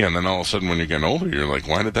 And then all of a sudden when you're getting older, you're like,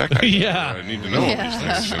 why did that guy die? Yeah. I need to know all these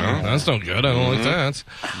things, That's no good. I don't like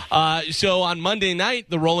that. So on Monday night,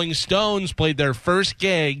 the Rolling Stones played their first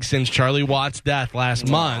gig since Charlie Watts' death last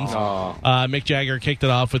month. Mick Jagger kicked it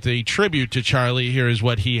off with a tribute to Charlie. Here is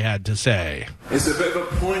what he had to say. It's a bit of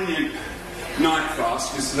a poignant night for us.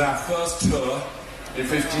 This is our first tour in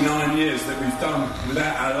 59 years that we've done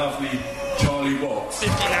without our lovely Charlie Watts.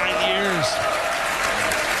 59 years.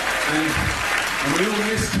 And we all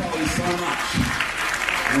miss Charlie so much.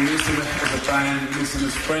 We miss him as a band, we miss him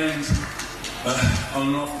as friends, on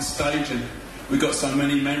and off the stage. And we've got so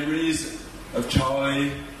many memories of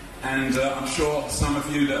Charlie. And I'm sure some of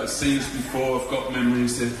you that have seen us before have got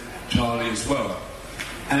memories of Charlie as well.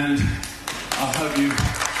 And I hope you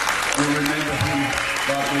will remember him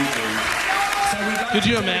like we do. So Could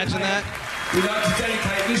you imagine that? We'd like to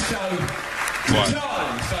dedicate this show to Charlie.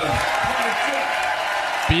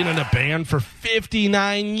 Being in a band for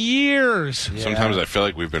 59 years. Yeah. Sometimes I feel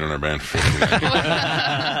like we've been in our band for 59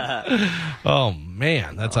 years. Oh,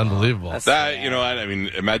 man. That's unbelievable. I mean,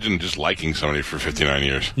 imagine just liking somebody for 59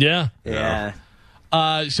 years. Yeah. Yeah.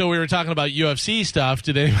 So we were talking about UFC stuff.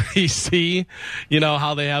 Did anybody see,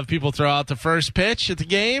 how they have people throw out the first pitch at the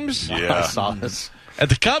games? Yeah. I saw this. At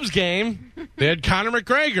the Cubs game, they had Conor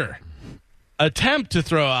McGregor attempt to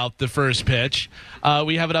throw out the first pitch.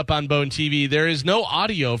 We have it up on Bone TV. There is no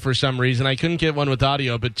audio for some reason. I couldn't get one with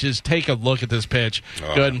audio, but just take a look at this pitch. Go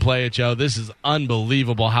ahead and play it, Joe. This is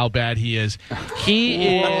unbelievable how bad he is.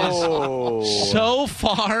 He is so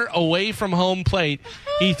far away from home plate.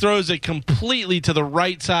 He throws it completely to the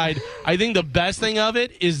right side. I think the best thing of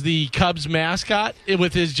it is the Cubs mascot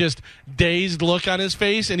with his just dazed look on his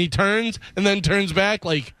face, and he turns and then turns back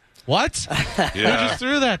like, what? Yeah. Who just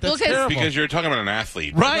threw that? That's terrible. Because you're talking about an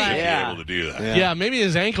athlete. Right. Be able to do that. Yeah, maybe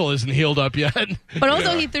his ankle isn't healed up yet. But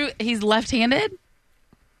also he's left-handed.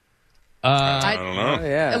 I don't know.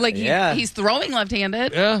 Yeah. He's throwing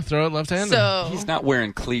left-handed. Yeah, throw it left-handed. So He's not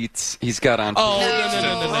wearing cleats. He's got on.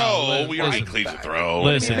 no. Throw. We don't need cleats to throw.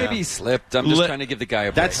 Listen. Maybe he slipped. I'm just trying to give the guy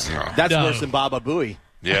a break. That's worse than Baba Booey.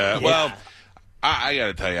 Yeah, well, I got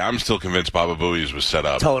to tell you, I'm still convinced Baba Booey's was set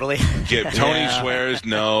up. Totally. Tony swears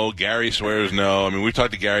no. Gary swears no. I mean, we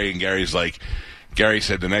talked to Gary, and Gary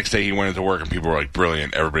said the next day he went into work, and people were like,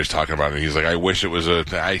 brilliant. Everybody's talking about it. He's like, I wish it was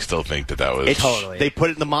I still think that was. Totally. They put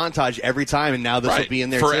it in the montage every time, and now this will be in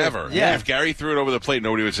there forever. too. Yeah. If Gary threw it over the plate,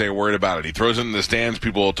 nobody would say a word about it. He throws it in the stands,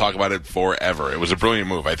 people will talk about it forever. It was a brilliant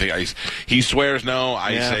move. I think he swears no.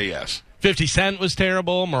 I say yes. 50 Cent was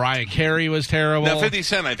terrible. Mariah Carey was terrible. Now, 50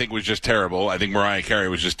 Cent, I think, was just terrible. I think Mariah Carey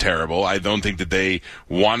was just terrible. I don't think that they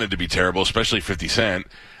wanted to be terrible, especially 50 Cent.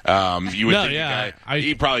 You would think the guy,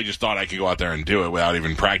 he probably just thought I could go out there and do it without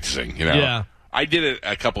even practicing, Yeah. I did it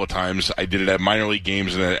a couple of times. I did it at minor league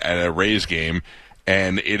games and at a Rays game,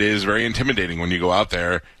 and it is very intimidating when you go out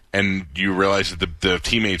there and you realize that the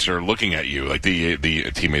teammates are looking at you, like the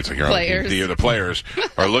teammates, like your Players. own team, the players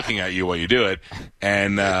are looking at you while you do it,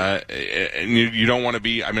 and you don't want to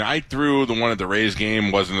be. I mean, I threw the one at the Rays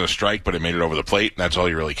game, wasn't a strike, but it made it over the plate, and that's all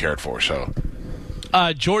you really cared for. So,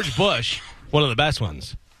 George Bush, one of the best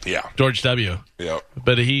ones. Yeah, George W. Yeah,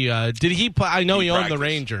 but did he play? I know he owned the practiced.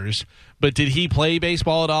 Rangers, but did he play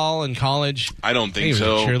baseball at all in college? I don't think he was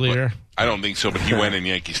so. A cheerleader. I don't think so. But he went in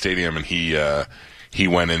Yankee Stadium and he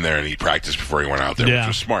went in there and he practiced before he went out there, which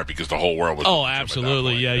was smart because the whole world was. Oh,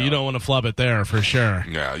 absolutely. Yeah, you don't want to flub it there for sure.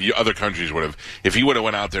 Yeah, other countries would have. If he would have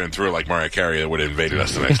went out there and threw it like Mariah Carey, it would have invaded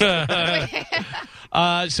us the next day.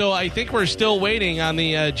 So I think we're still waiting on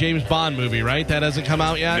the James Bond movie, right? That hasn't come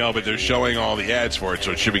out yet? No, but they're showing all the ads for it,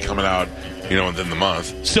 so it should be coming out, within the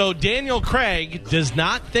month. So Daniel Craig does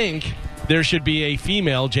not think there should be a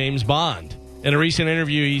female James Bond. In a recent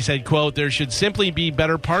interview, he said, quote, there should simply be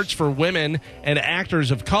better parts for women and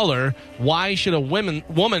actors of color. Why should a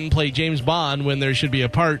woman play James Bond when there should be a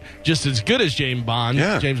part just as good as James Bond,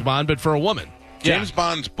 but for a woman? James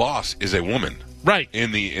Bond's boss is a woman. Right.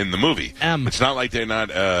 In the movie. M. It's not like they're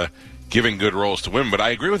not giving good roles to women, but I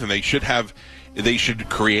agree with him. They should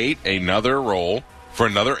create another role for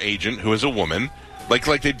another agent who is a woman. Like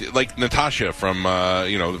Natasha from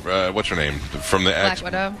what's her name from the Black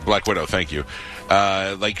Widow. Black Widow, thank you.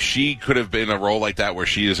 Like she could have been a role like that where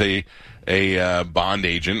she is a Bond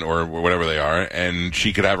agent or whatever they are, and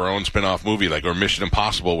she could have her own spin-off movie or Mission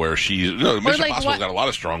Impossible where Mission Impossible's got a lot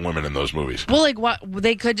of strong women in those movies. Well,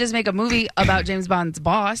 they could just make a movie about James Bond's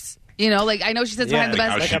boss. I know she sits behind the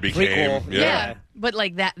best. How she became, yeah. But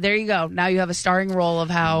that, there you go. Now you have a starring role of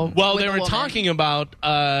how. Well, they were talking about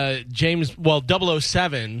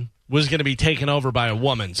 007 was going to be taken over by a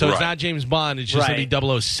woman. So it's not James Bond. It's just going to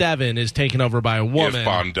be 007 is taken over by a woman. If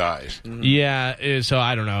Bond dies. Mm-hmm. Yeah. So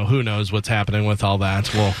I don't know. Who knows what's happening with all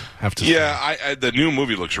that? We'll have to see. Yeah, the new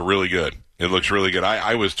movie looks really good. It looks really good.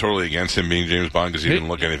 I was totally against him being James Bond because he didn't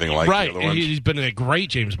look anything like the other ones. He's been a great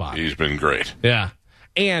James Bond. He's been great. Yeah.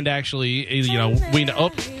 And actually, we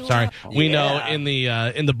know. We know in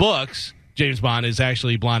the books, James Bond is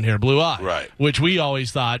actually blonde hair, blue eye, right? Which we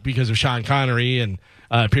always thought because of Sean Connery and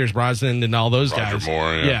Pierce Brosnan and all those guys.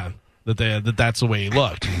 Moore, that's the way he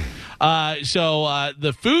looked. So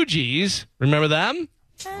the Fugees, remember them?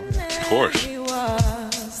 Of course.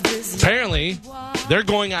 Apparently, they're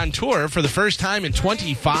going on tour for the first time in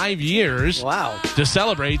 25 years. Wow. To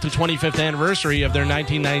celebrate the 25th anniversary of their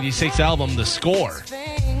 1996 album, The Score.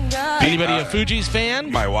 Anybody a Fugees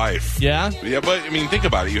fan? My wife. Yeah? Yeah, but, think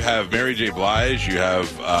about it. You have Mary J. Blige. You have...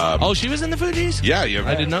 she was in the Fugees? Yeah. You have,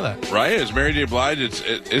 I didn't know that. Right? It's Mary J. Blige.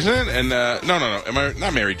 Isn't it? And, no. Am I,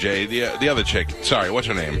 not Mary J. The other chick. Sorry, what's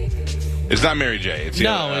her name? It's not Mary J. It's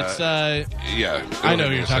yeah. I know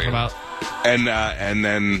who you're talking about. And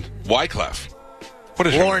then Wyclef. What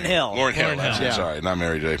is Lauryn Hill. Lauren Hill. Yeah. Sorry, not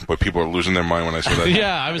Mary J. But people are losing their mind when I say that.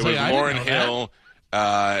 Yeah, I was Lauren I Hill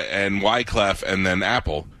and Wyclef, and then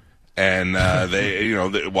Apple. And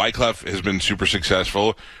Wyclef has been super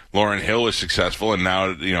successful. Lauryn Hill is successful, and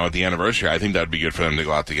now, at the anniversary, I think that would be good for them to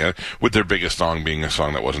go out together, with their biggest song being a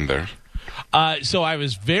song that wasn't theirs. So I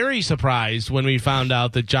was very surprised when we found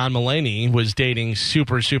out that John Mulaney was dating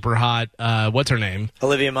super, super hot, what's her name?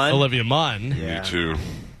 Olivia Munn. Me too.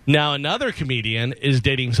 Now another comedian is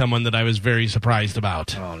dating someone that I was very surprised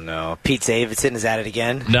about. Oh, no. Pete Davidson is at it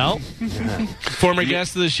again? No. Former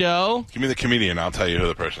guest of the show. Give me the comedian. I'll tell you who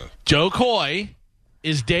the person is. Joe Coy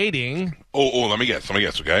is dating. Oh, let me guess,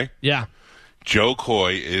 okay? Yeah. Joe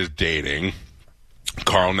Coy is dating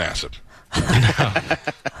Carl Nassib.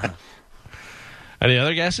 Any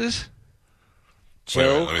other guesses? Wait,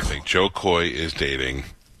 let me think. Joe Coy is dating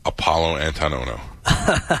Apollo Antonono.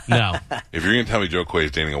 No. If you're going to tell me Joe Coy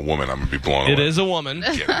is dating a woman, I'm going to be blown away. It is a woman.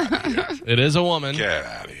 Get out of here. It is a woman. Get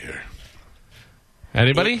out of here.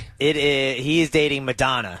 Anybody? He is dating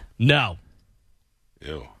Madonna. No.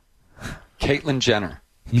 Ew. Caitlyn Jenner.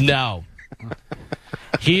 No.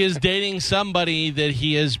 He is dating somebody that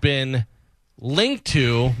he has been linked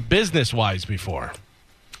to business-wise before.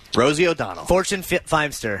 Rosie O'Donnell. Fortune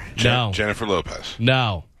Feimster. No. Jennifer Lopez.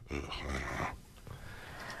 No.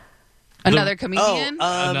 Another comedian?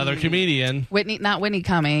 Another comedian. Not Whitney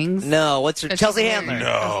Cummings. No, what's her? Because Chelsea she's Handler.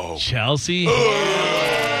 No. Chelsea.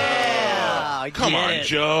 Yeah, Come on, it.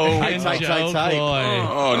 Joe. And Tight. Joe Tight. Coy.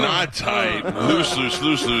 Oh, not tight.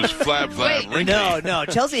 Loose, flap, Wait. wrinkly. No,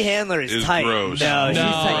 Chelsea Handler is Is tight. gross. No, she's No.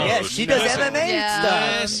 tight. Yes, she does MMA Yeah.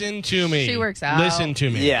 stuff. Listen to me. She works out. Listen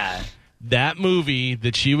to me. Yeah. That movie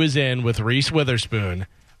that she was in with Reese Witherspoon,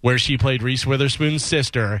 where she played Reese Witherspoon's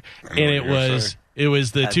sister, and what you're saying. it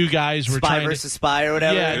was the two guys were Spy trying versus Spy or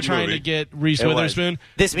whatever. yeah, Good trying movie. to get Reese It was. Witherspoon.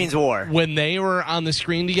 This means war. When they were on the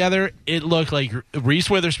screen together, it looked like Reese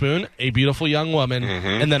Witherspoon, a beautiful young woman,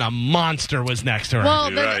 and then a monster was next to her.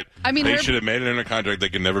 Well, You're right. I mean, they her- should have made it in a contract they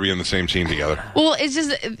could never be in the same scene together. Well, it's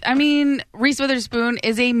just, Reese Witherspoon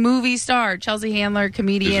is a movie star. Chelsea Handler,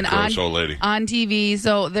 comedian She's a gross old lady. on TV.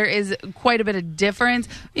 So there is quite a bit of difference.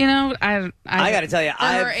 I gotta tell you, for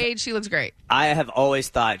her age, she looks great. I have always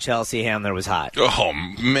thought Chelsea Handler was hot. Oh,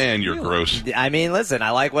 man, you're gross. I mean, listen,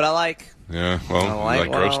 I like what I like. Yeah, well, I you like like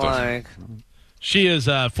what gross I stuff. like. She is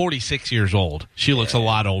 46 years old. She looks a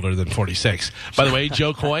lot older than 46. By the way,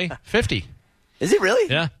 Joe Coy, 50. Is it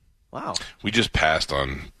really? Yeah. Wow. We just passed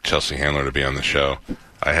on Chelsea Handler to be on the show.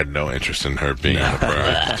 I had no interest in her being on the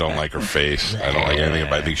program. I just don't like her face. I don't like anything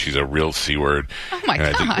about it. I think she's a real C-word. Oh, my and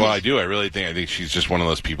I think, gosh. well, I do. I really think. I think she's just one of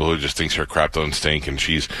those people who just thinks her crap don't stink, and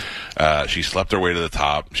she slept her way to the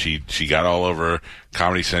top. She got all over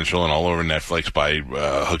Comedy Central and all over Netflix by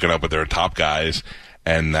hooking up with their top guys.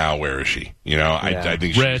 And now where is she? I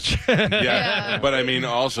think she's Rich. yeah. But I mean,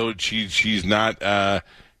 also she's not. I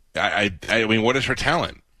mean, what is her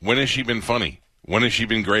talent? When has she been funny? When has she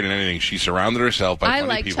been great in anything? She surrounded herself by funny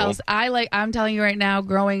like people. Chelsea. I'm telling you right now,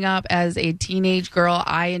 growing up as a teenage girl,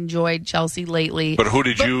 I enjoyed Chelsea lately. But who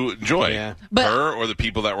did you enjoy? Yeah. But- her or the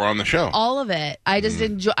people that were on the show? All of it. I just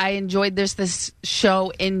enjoyed this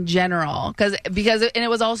show in general because it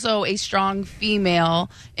was also a strong female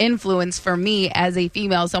influence for me as a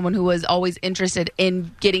female, someone who was always interested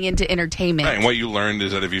in getting into entertainment. Right, and what you learned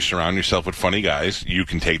is that if you surround yourself with funny guys, you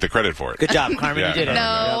can take the credit for it. Good job, Carmen. Yeah. You did it.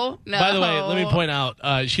 No. By the way, let me point out,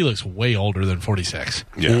 she looks way older than 46.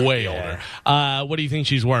 Yeah. Way older. What do you think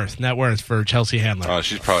she's worth? Net worth for Chelsea Handler?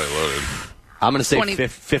 She's probably loaded. I'm going to say 20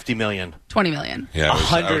 $50 million. 20 million. Yeah, I was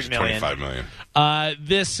 100 million. 25 million.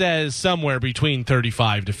 This says somewhere between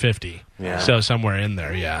 35 to 50. Yeah. So somewhere in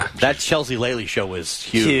there, yeah. That Chelsea Lately show was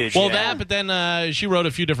huge. Huge. Well, yeah. that, but then she wrote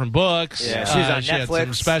a few different books. Yeah. She was on She had some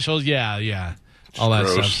Netflix. specials. Yeah. All that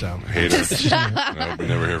Gross. stuff. So. Hate her. No, we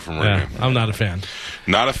never hear from her Yeah, again. I'm not a fan.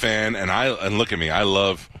 Not a fan, and look at me. I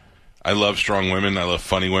love strong women. I love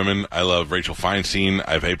funny women. I love Rachel Feinstein.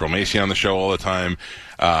 I have April Macy on the show all the time.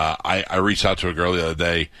 I reached out to a girl the other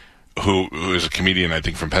day who is a comedian, I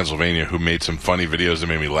think, from Pennsylvania, who made some funny videos that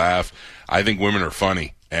made me laugh. I think women are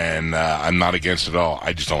funny, and I'm not against it at all.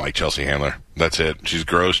 I just don't like Chelsea Handler. That's it. She's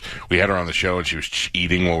gross. We had her on the show, and she was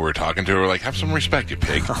eating while we were talking to her. We're like, have some respect, you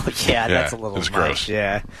pig. Oh, yeah, that's a little it's much. gross.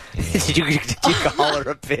 Yeah. did you call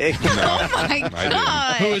her a pig? No, Oh my I didn't.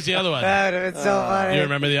 god! Who was the other one? That would have been so funny. You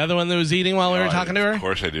remember the other one that was eating while we were talking to Of her?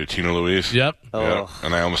 course I do. Tina Louise. Yep. Yep.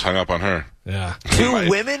 And I almost hung up on her. Yeah. Two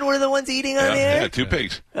women were the ones eating on there? Yeah, two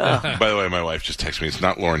pigs. By the way, my wife just texted me. It's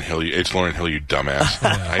not Lauryn Hill. It's Lauryn Hill, you dumbass.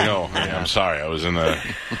 I know. I'm sorry. I was in a...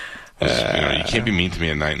 you can't be mean to me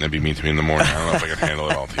at night and then be mean to me in the morning. I don't know if I can handle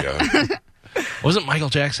it all together. Wasn't Michael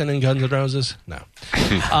Jackson in Guns N' Roses? No.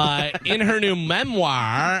 In her new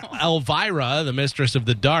memoir, Elvira, the Mistress of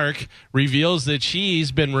the Dark, reveals that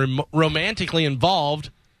she's been romantically involved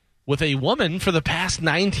with a woman for the past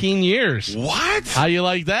 19 years. What? How you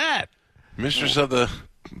like that? Mistress of the...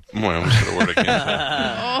 Well, I almost said a word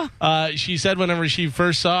I can't say. She said whenever she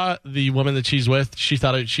first saw the woman that she's with, she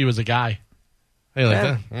thought she was a guy. How you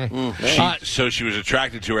like that? So she was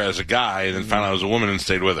attracted to her as a guy and then found out it was a woman and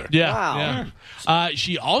stayed with her. Yeah. Wow. Yeah.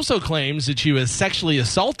 She also claims that she was sexually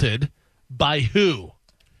assaulted by who?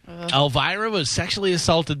 Elvira was sexually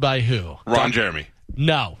assaulted by who? Ron Jeremy.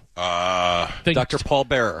 No. Think Dr. Paul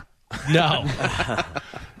Bearer. No.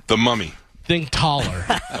 The Mummy. Think taller.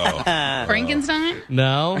 Frankenstein?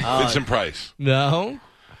 No. Vincent Price. No.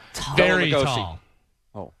 Very Lugosi.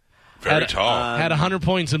 tall. Very tall. Had 100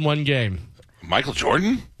 points in one game. Michael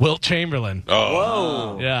Jordan? Wilt Chamberlain. Oh.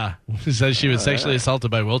 Whoa. Yeah. Says she was sexually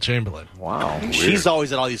assaulted by Wilt Chamberlain. Wow. She's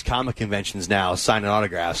always at all these comic conventions now, signing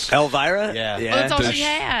autographs. Elvira? Yeah. Well, that's all she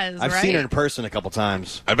has, I've right? seen her in person a couple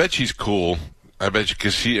times. I bet she's cool. I bet you,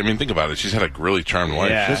 because think about it. She's had a really charmed life.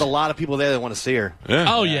 Yeah. There's a lot of people there that want to see her. Yeah.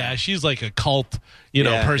 Oh, yeah. She's like a cult,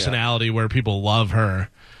 Yeah, personality where people love her.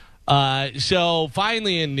 So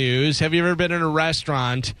finally in news, have you ever been in a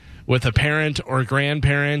restaurant with a parent or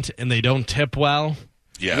grandparent and they don't tip well?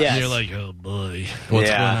 Yes. Yes. You're like, oh boy, what's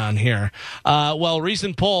Yeah. going on here? Well,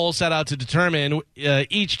 recent polls set out to determine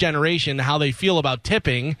each generation how they feel about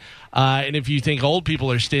tipping. And if you think old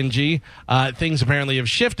people are stingy, things apparently have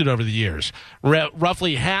shifted over the years.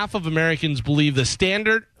 Roughly half of Americans believe the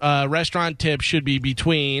standard restaurant tip should be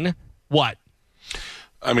between what?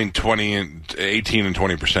 I mean, 18 and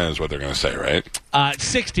 20% is what they're going to say, right?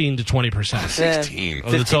 16 to 20%. 16.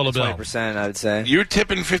 Of the total bill. 20%, I would say. You're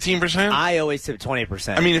tipping 15%? I always tip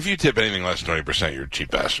 20%. I mean, if you tip anything less than 20%, you're a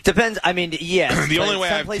cheap bastard. Depends. I mean, yes. The but only way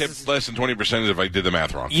some I've places- tipped less than 20% is if I did the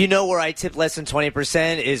math wrong. You know where I tip less than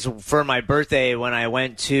 20% is for my birthday when I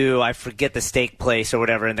went to, I forget the steak place or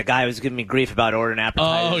whatever, and the guy was giving me grief about ordering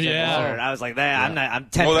appetizers. Oh, and yeah. dessert. I was like, I'm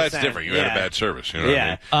 10%. Well, that's different. You had a bad service. You know what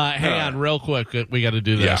I mean? Hang on real quick. We got to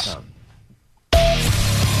do this. Yeah.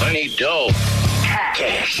 I need dough.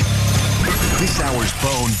 Cash. This hour's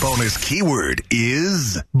phone bonus keyword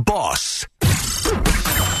is boss.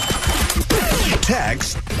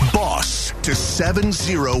 Text BOSS to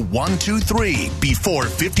 70123 before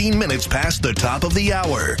 15 minutes past the top of the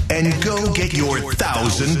hour and go get your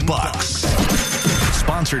 $1,000.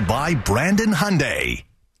 Sponsored by Brandon Hyundai.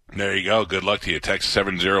 There you go. Good luck to you. Text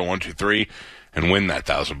 70123 and win that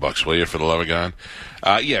 $1,000, will you, for the love of God?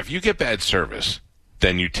 Yeah, if you get bad service,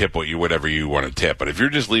 then you tip whatever you want to tip. But if you're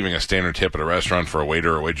just leaving a standard tip at a restaurant for a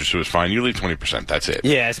waiter or waitress who is fine, you leave 20%. That's it.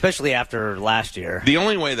 Yeah, especially after last year. The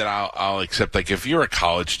only way that I'll accept, like, if you're a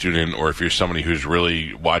college student or if you're somebody who's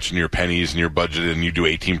really watching your pennies and your budget and you do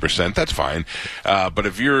 18%, that's fine. But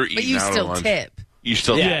if you're eating But you out at still lunch, tip. you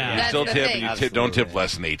still Yeah. you still That's the tip, thing. and you don't tip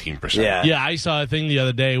less than 18%. Yeah. Yeah, I saw a thing the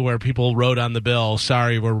other day where people wrote on the bill,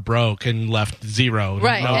 sorry, we're broke, and left zero.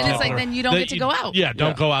 Right, No and tip. it's like, then you don't get to go out. Yeah,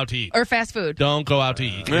 don't go out to eat. Or fast food. Don't go out to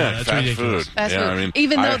eat. Yeah, that's fast ridiculous. food. Fast Yeah, food. I mean,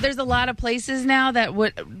 Even though there's a lot of places now that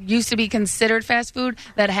used to be considered fast food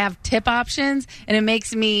that have tip options, and it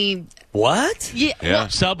makes me What? yeah, Yeah. well,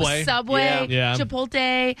 Subway. Yeah.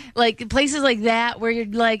 Chipotle, like places like that where you're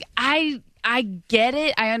like, I get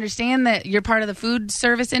it. I understand that you're part of the food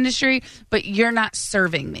service industry, but you're not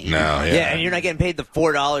serving me. No, Yeah, and you're not getting paid the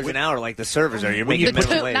 $4 an hour like the servers are. You're making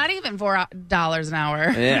minimum wage. Not even $4 an hour.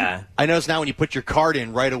 Yeah. I notice now when you put your card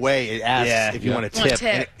in right away, it asks Yeah. if you want to Want tip.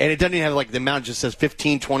 tip. And it doesn't even have like the amount, it just says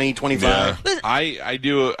 15, 20, 25. Yeah. I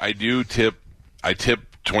do tip. I tip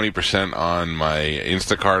 20% on my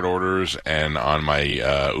Instacart orders and on my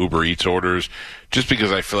Uber Eats orders, just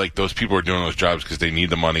because I feel like those people are doing those jobs because they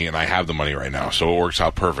need the money, and I have the money right now, so it works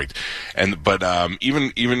out perfect. But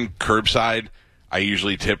even curbside, I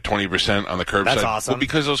usually tip 20% on the curbside. That's awesome. Well,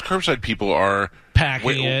 because those curbside people are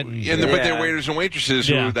Packing it. but they're waiters and waitresses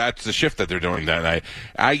Yeah. who that's the shift that they're doing. That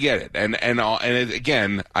I get it, and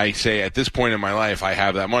again, I say at this point in my life, I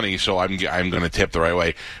have that money, so I'm going to tip the right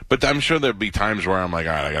way. But I'm sure there'll be times where I'm like,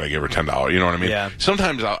 all right, I got to give her $10. You know what I mean? Yeah.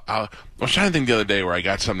 Sometimes I was trying to think the other day where I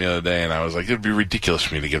got something the other day, and I was like, it'd be ridiculous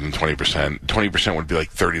for me to give them 20%. 20% would be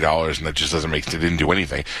like $30, and that just doesn't make. It didn't do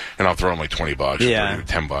anything, and I'll throw them like $20, Yeah. or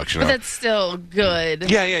 $10. You know? But that's still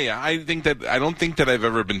good. Yeah. I don't think that I've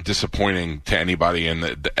ever been disappointing to anybody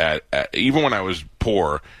even when I was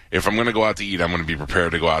poor. If I'm going to go out to eat, I'm going to be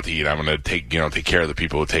prepared to go out to eat. I'm going to take care of the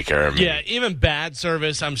people who take care of me. Yeah, even bad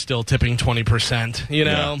service, I'm still tipping 20%. You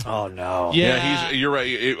know? Oh, no. Yeah. You're right.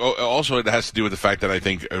 It has to do with the fact that I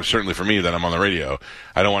think, certainly for me, that I'm on the radio.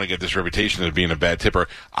 I don't want to get this reputation of being a bad tipper.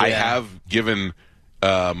 I have given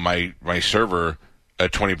my server a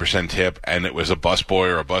 20% tip, and it was a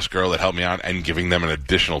busboy or a bus girl that helped me out, and giving them an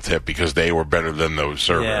additional tip because they were better than the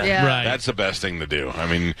server. Yeah. Right. That's the best thing to do. I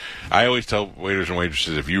mean, I always tell waiters and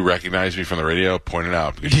waitresses, if you recognize me from the radio, point it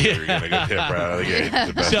out because you're going to get a tip right out of the gate. It's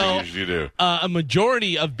the best thing you do. A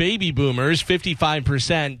majority of baby boomers,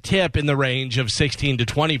 55%, tip in the range of 16 to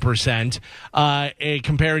 20%,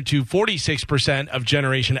 compared to 46% of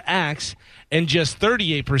Generation X and just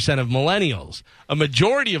 38% of millennials. A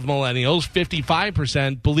majority of millennials,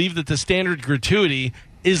 55%, believe that the standard gratuity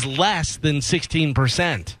is less than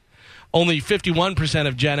 16%. Only 51%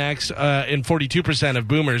 of Gen X and 42% of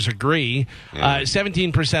boomers agree.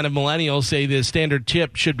 17% of millennials say the standard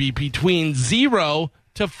tip should be between 0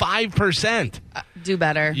 to 5%. Do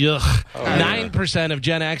better. Ugh. 9% of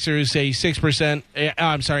Gen Xers say 6%.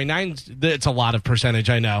 I'm sorry, 9. It's a lot of percentage,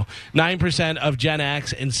 I know. 9% of Gen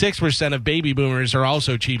X and 6% of baby boomers are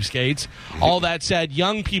also cheapskates. All that said,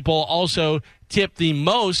 young people also tip the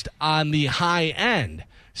most on the high end.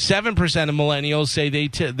 7% of millennials say they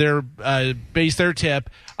base their tip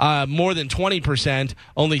more than 20%.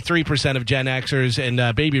 Only 3% of Gen Xers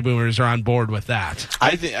and baby boomers are on board with that.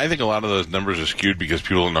 I think a lot of those numbers are skewed because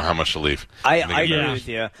people don't know how much to leave. I agree with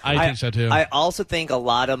you. I think so too. I also think a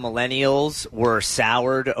lot of millennials were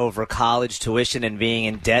soured over college tuition and being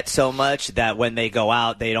in debt so much that when they go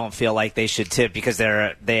out, they don't feel like they should tip because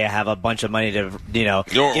they have a bunch of money to give it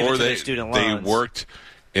to their student loans. They worked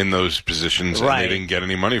in those positions and they didn't get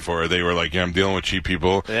any money for it. They were like, I'm dealing with cheap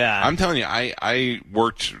people. Yeah. I'm telling you, I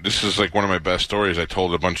worked, this is like one of my best stories I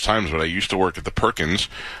told a bunch of times, but I used to work at the Perkins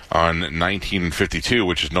on 1952,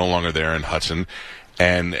 which is no longer there in Hudson.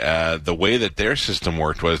 And the way that their system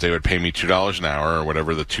worked was they would pay me $2 an hour or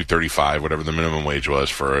whatever the $2.35, whatever the minimum wage was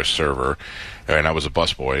for a server. And I was a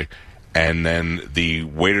busboy. And then the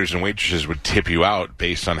waiters and waitresses would tip you out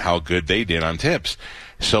based on how good they did on tips.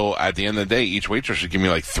 So at the end of the day, each waitress would give me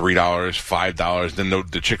like $3, $5. Then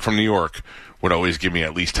the chick from New York would always give me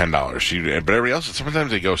at least $10. But everybody else,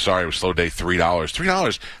 sometimes they go, sorry, it was a slow day, $3.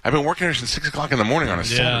 $3? I've been working here since 6 o'clock in the morning on a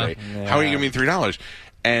Saturday. Yeah. How are you giving me $3?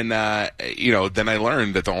 And, then I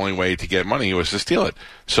learned that the only way to get money was to steal it.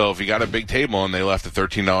 So if you got a big table and they left a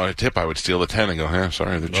 $13 tip, I would steal the 10 and go,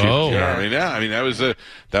 sorry, they're cheap. Oh. You know what I mean? Yeah, I mean, that was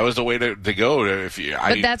the way to go.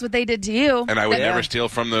 But that's what they did to you. And I would never steal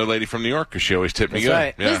from the lady from New York because she always tipped me good.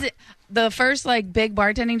 Right. Yeah. Listen, the first big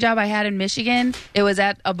bartending job I had in Michigan, it was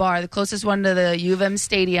at a bar, the closest one to the U of M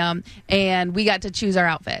stadium, and we got to choose our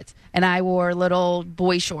outfits. And I wore little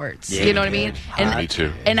boy shorts. Yeah, you know what I mean? And, me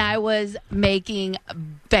too. And I was making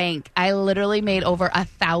bank. I literally made over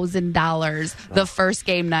 $1,000 the first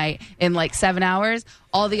game night in 7 hours.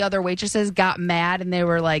 All the other waitresses got mad and they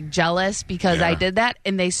were jealous because I did that,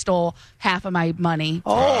 and they stole half of my money.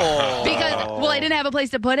 Oh. Because I didn't have a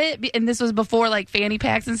place to put it, and this was before fanny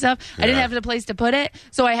packs and stuff. I didn't have a place to put it,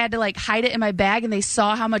 so I had to hide it in my bag, and they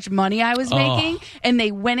saw how much money I was making, and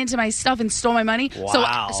they went into my stuff and stole my money.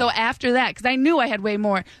 Wow. So after that, because I knew I had way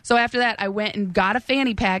more, so after that I went and got a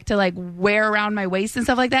fanny pack to wear around my waist and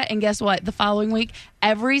stuff like that. And guess what? The following week,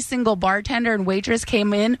 every single bartender and waitress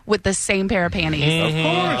came in with the same pair of panties. Mm-hmm. Of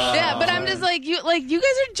course. Yeah, but I'm just you guys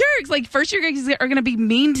are jerks. First you guys are going to be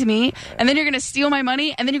mean to me, and then you're going to steal my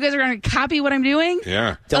money, and then you guys are going to copy what I'm doing.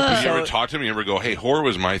 Yeah. Did you ever talk to me? You ever go, hey, whore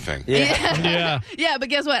was my thing? Yeah. Yeah, but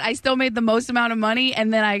guess what? I still made the most amount of money,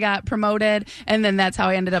 and then I got promoted, and then that's how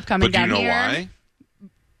I ended up coming down here. But do you know why?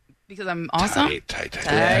 Because I'm awesome. Tight.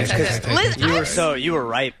 Listen, you were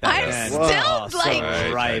right back then. I'm still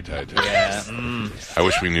right. Yeah. I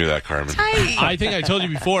wish we knew that, Carmen. I think I told you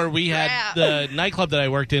before, we had the nightclub that I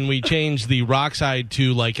worked in, we changed the rock side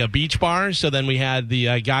to a beach bar. So then we had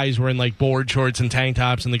the guys were in board shorts and tank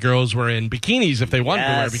tops, and the girls were in bikinis if they wanted to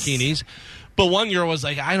wear bikinis. But one girl was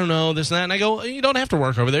like, I don't know, this and that. And I go, you don't have to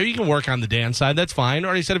work over there. You can work on the dance side. That's fine.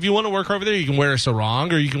 Or he said, if you want to work over there, you can wear a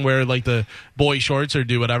sarong, or you can wear the boy shorts or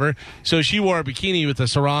do whatever. So she wore a bikini with a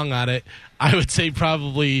sarong on it. I would say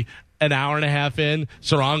probably an hour and a half in,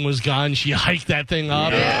 sarong was gone. She hiked that thing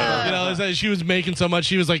up. Yeah. She was making so much.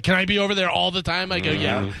 She was like, can I be over there all the time? I go,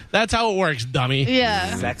 yeah. That's how it works, dummy.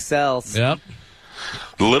 Yeah. Sex sells. Yep.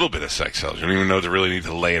 A little bit of sex sells. You don't even know to really need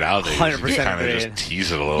to lay it out there. 100% kind of just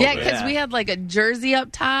tease it a little bit. Yeah, because we had a jersey up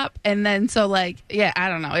top, and then I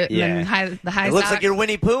don't know. The high it looks socks. like you're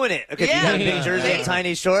Winnie Poohing it. Okay, you got a big jersey and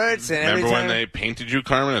tiny shorts. And remember when they painted you,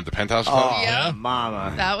 Carmen, at the Penthouse Club? Oh, yeah.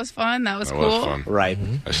 Mama. That was fun. That was That cool. was fun. Right.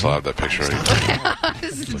 I still have that picture.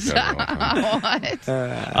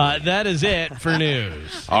 That is it for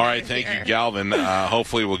news. All right, thank you, Galvin.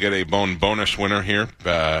 Hopefully we'll get a bonus winner here.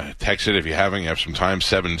 Text it if you haven't. You have some time,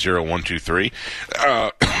 70123.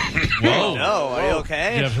 Whoa. No, are you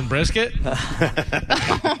okay? You have some brisket?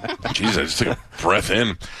 Jesus, I just took a breath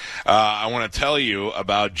in. I want to tell you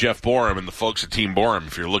about Jeff Borum and the folks at Team Borum.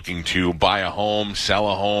 If you're looking to buy a home, sell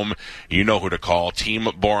a home, you know who to call,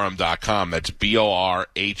 teamborum.com. That's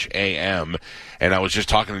BORHAM. And I was just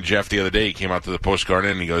talking to Jeff the other day. He came out to the Post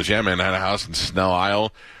Garden, and he goes, yeah, man, I had a house in Snell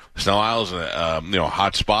Isle. Snell Isle's a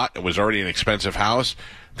hot spot. It was already an expensive house.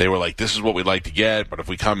 They were like, this is what we'd like to get, but if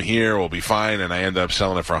we come here, we'll be fine. And I ended up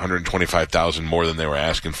selling it for $125,000 more than they were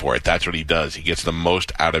asking for it. That's what he does. He gets the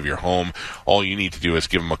most out of your home. All you need to do is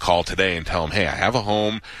give him a call today and tell him, hey, I have a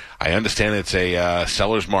home. I understand it's a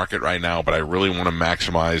seller's market right now, but I really want to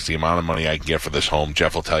maximize the amount of money I can get for this home.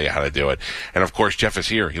 Jeff will tell you how to do it. And, of course, Jeff is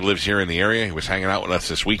here. He lives here in the area. He was hanging out with us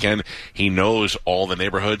this weekend. He knows all the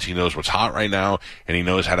neighborhoods. He knows what's hot right now, and he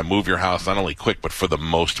knows how to move your house not only quick but for the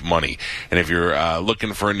most money. And if you're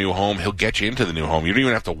looking for a new home, he'll get you into the new home. You don't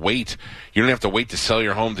even have to wait. You don't have to wait to sell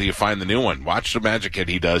your home till you find the new one. Watch the magic that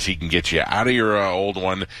he does. He can get you out of your old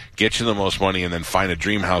one, get you the most money, and then find a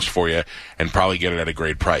dream house for you and probably get it at a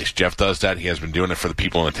great price. Jeff does that. He has been doing it for the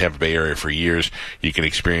people in the Tampa Bay area for years. You can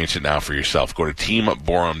experience it now for yourself. Go to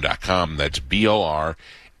teamborum.com. That's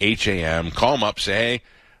BORHAM. Call him up. Say, hey,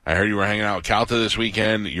 I heard you were hanging out with Calta this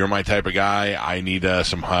weekend. You're my type of guy. I need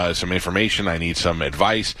some information. I need some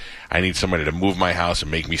advice. I need somebody to move my house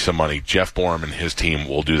and make me some money. Jeff Borum and his team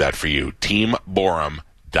will do that for you.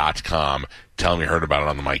 Teamborum.com. Tell him you heard about it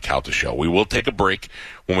on the Mike Calta Show. We will take a break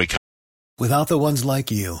when we come. Without the ones like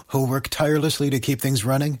you, who work tirelessly to keep things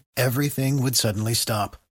running, everything would suddenly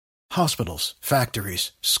stop. Hospitals,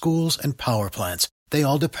 factories, schools, and power plants, they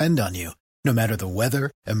all depend on you. No matter the weather,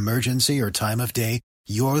 emergency, or time of day,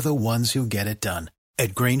 you're the ones who get it done.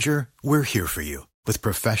 At Grainger, we're here for you with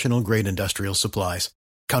professional-grade industrial supplies.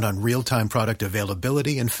 Count on real-time product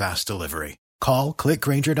availability and fast delivery. Call, click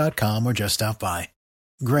Grainger.com, or just stop by.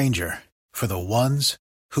 Grainger, for the ones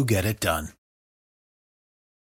who get it done.